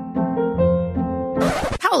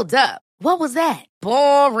 Hold up. What was that?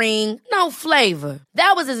 Boring. No flavor.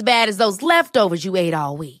 That was as bad as those leftovers you ate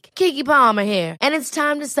all week. Keke Palmer here, and it's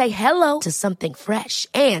time to say hello to something fresh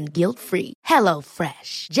and guilt-free. Hello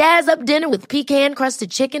Fresh. Jazz up dinner with pecan-crusted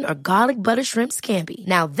chicken or garlic butter shrimp scampi.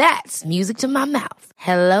 Now that's music to my mouth.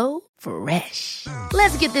 Hello Fresh.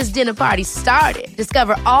 Let's get this dinner party started.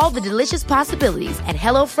 Discover all the delicious possibilities at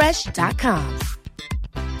HelloFresh.com.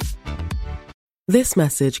 This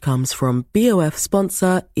message comes from BOF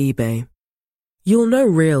sponsor eBay. You'll know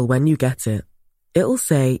real when you get it. It'll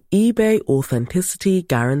say eBay Authenticity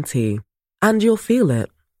Guarantee. And you'll feel it.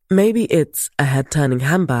 Maybe it's a head-turning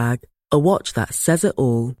handbag, a watch that says it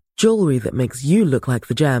all, jewelry that makes you look like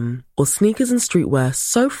the gem, or sneakers and streetwear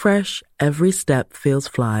so fresh every step feels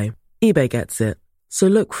fly. eBay gets it. So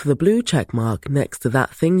look for the blue check mark next to that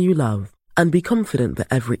thing you love. And be confident that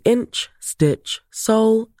every inch, stitch,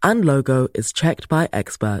 sole, and logo is checked by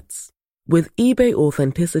experts. With eBay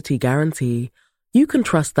Authenticity Guarantee, you can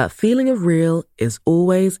trust that feeling of real is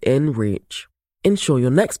always in reach. Ensure your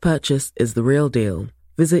next purchase is the real deal.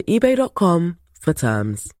 Visit eBay.com for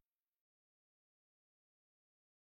terms.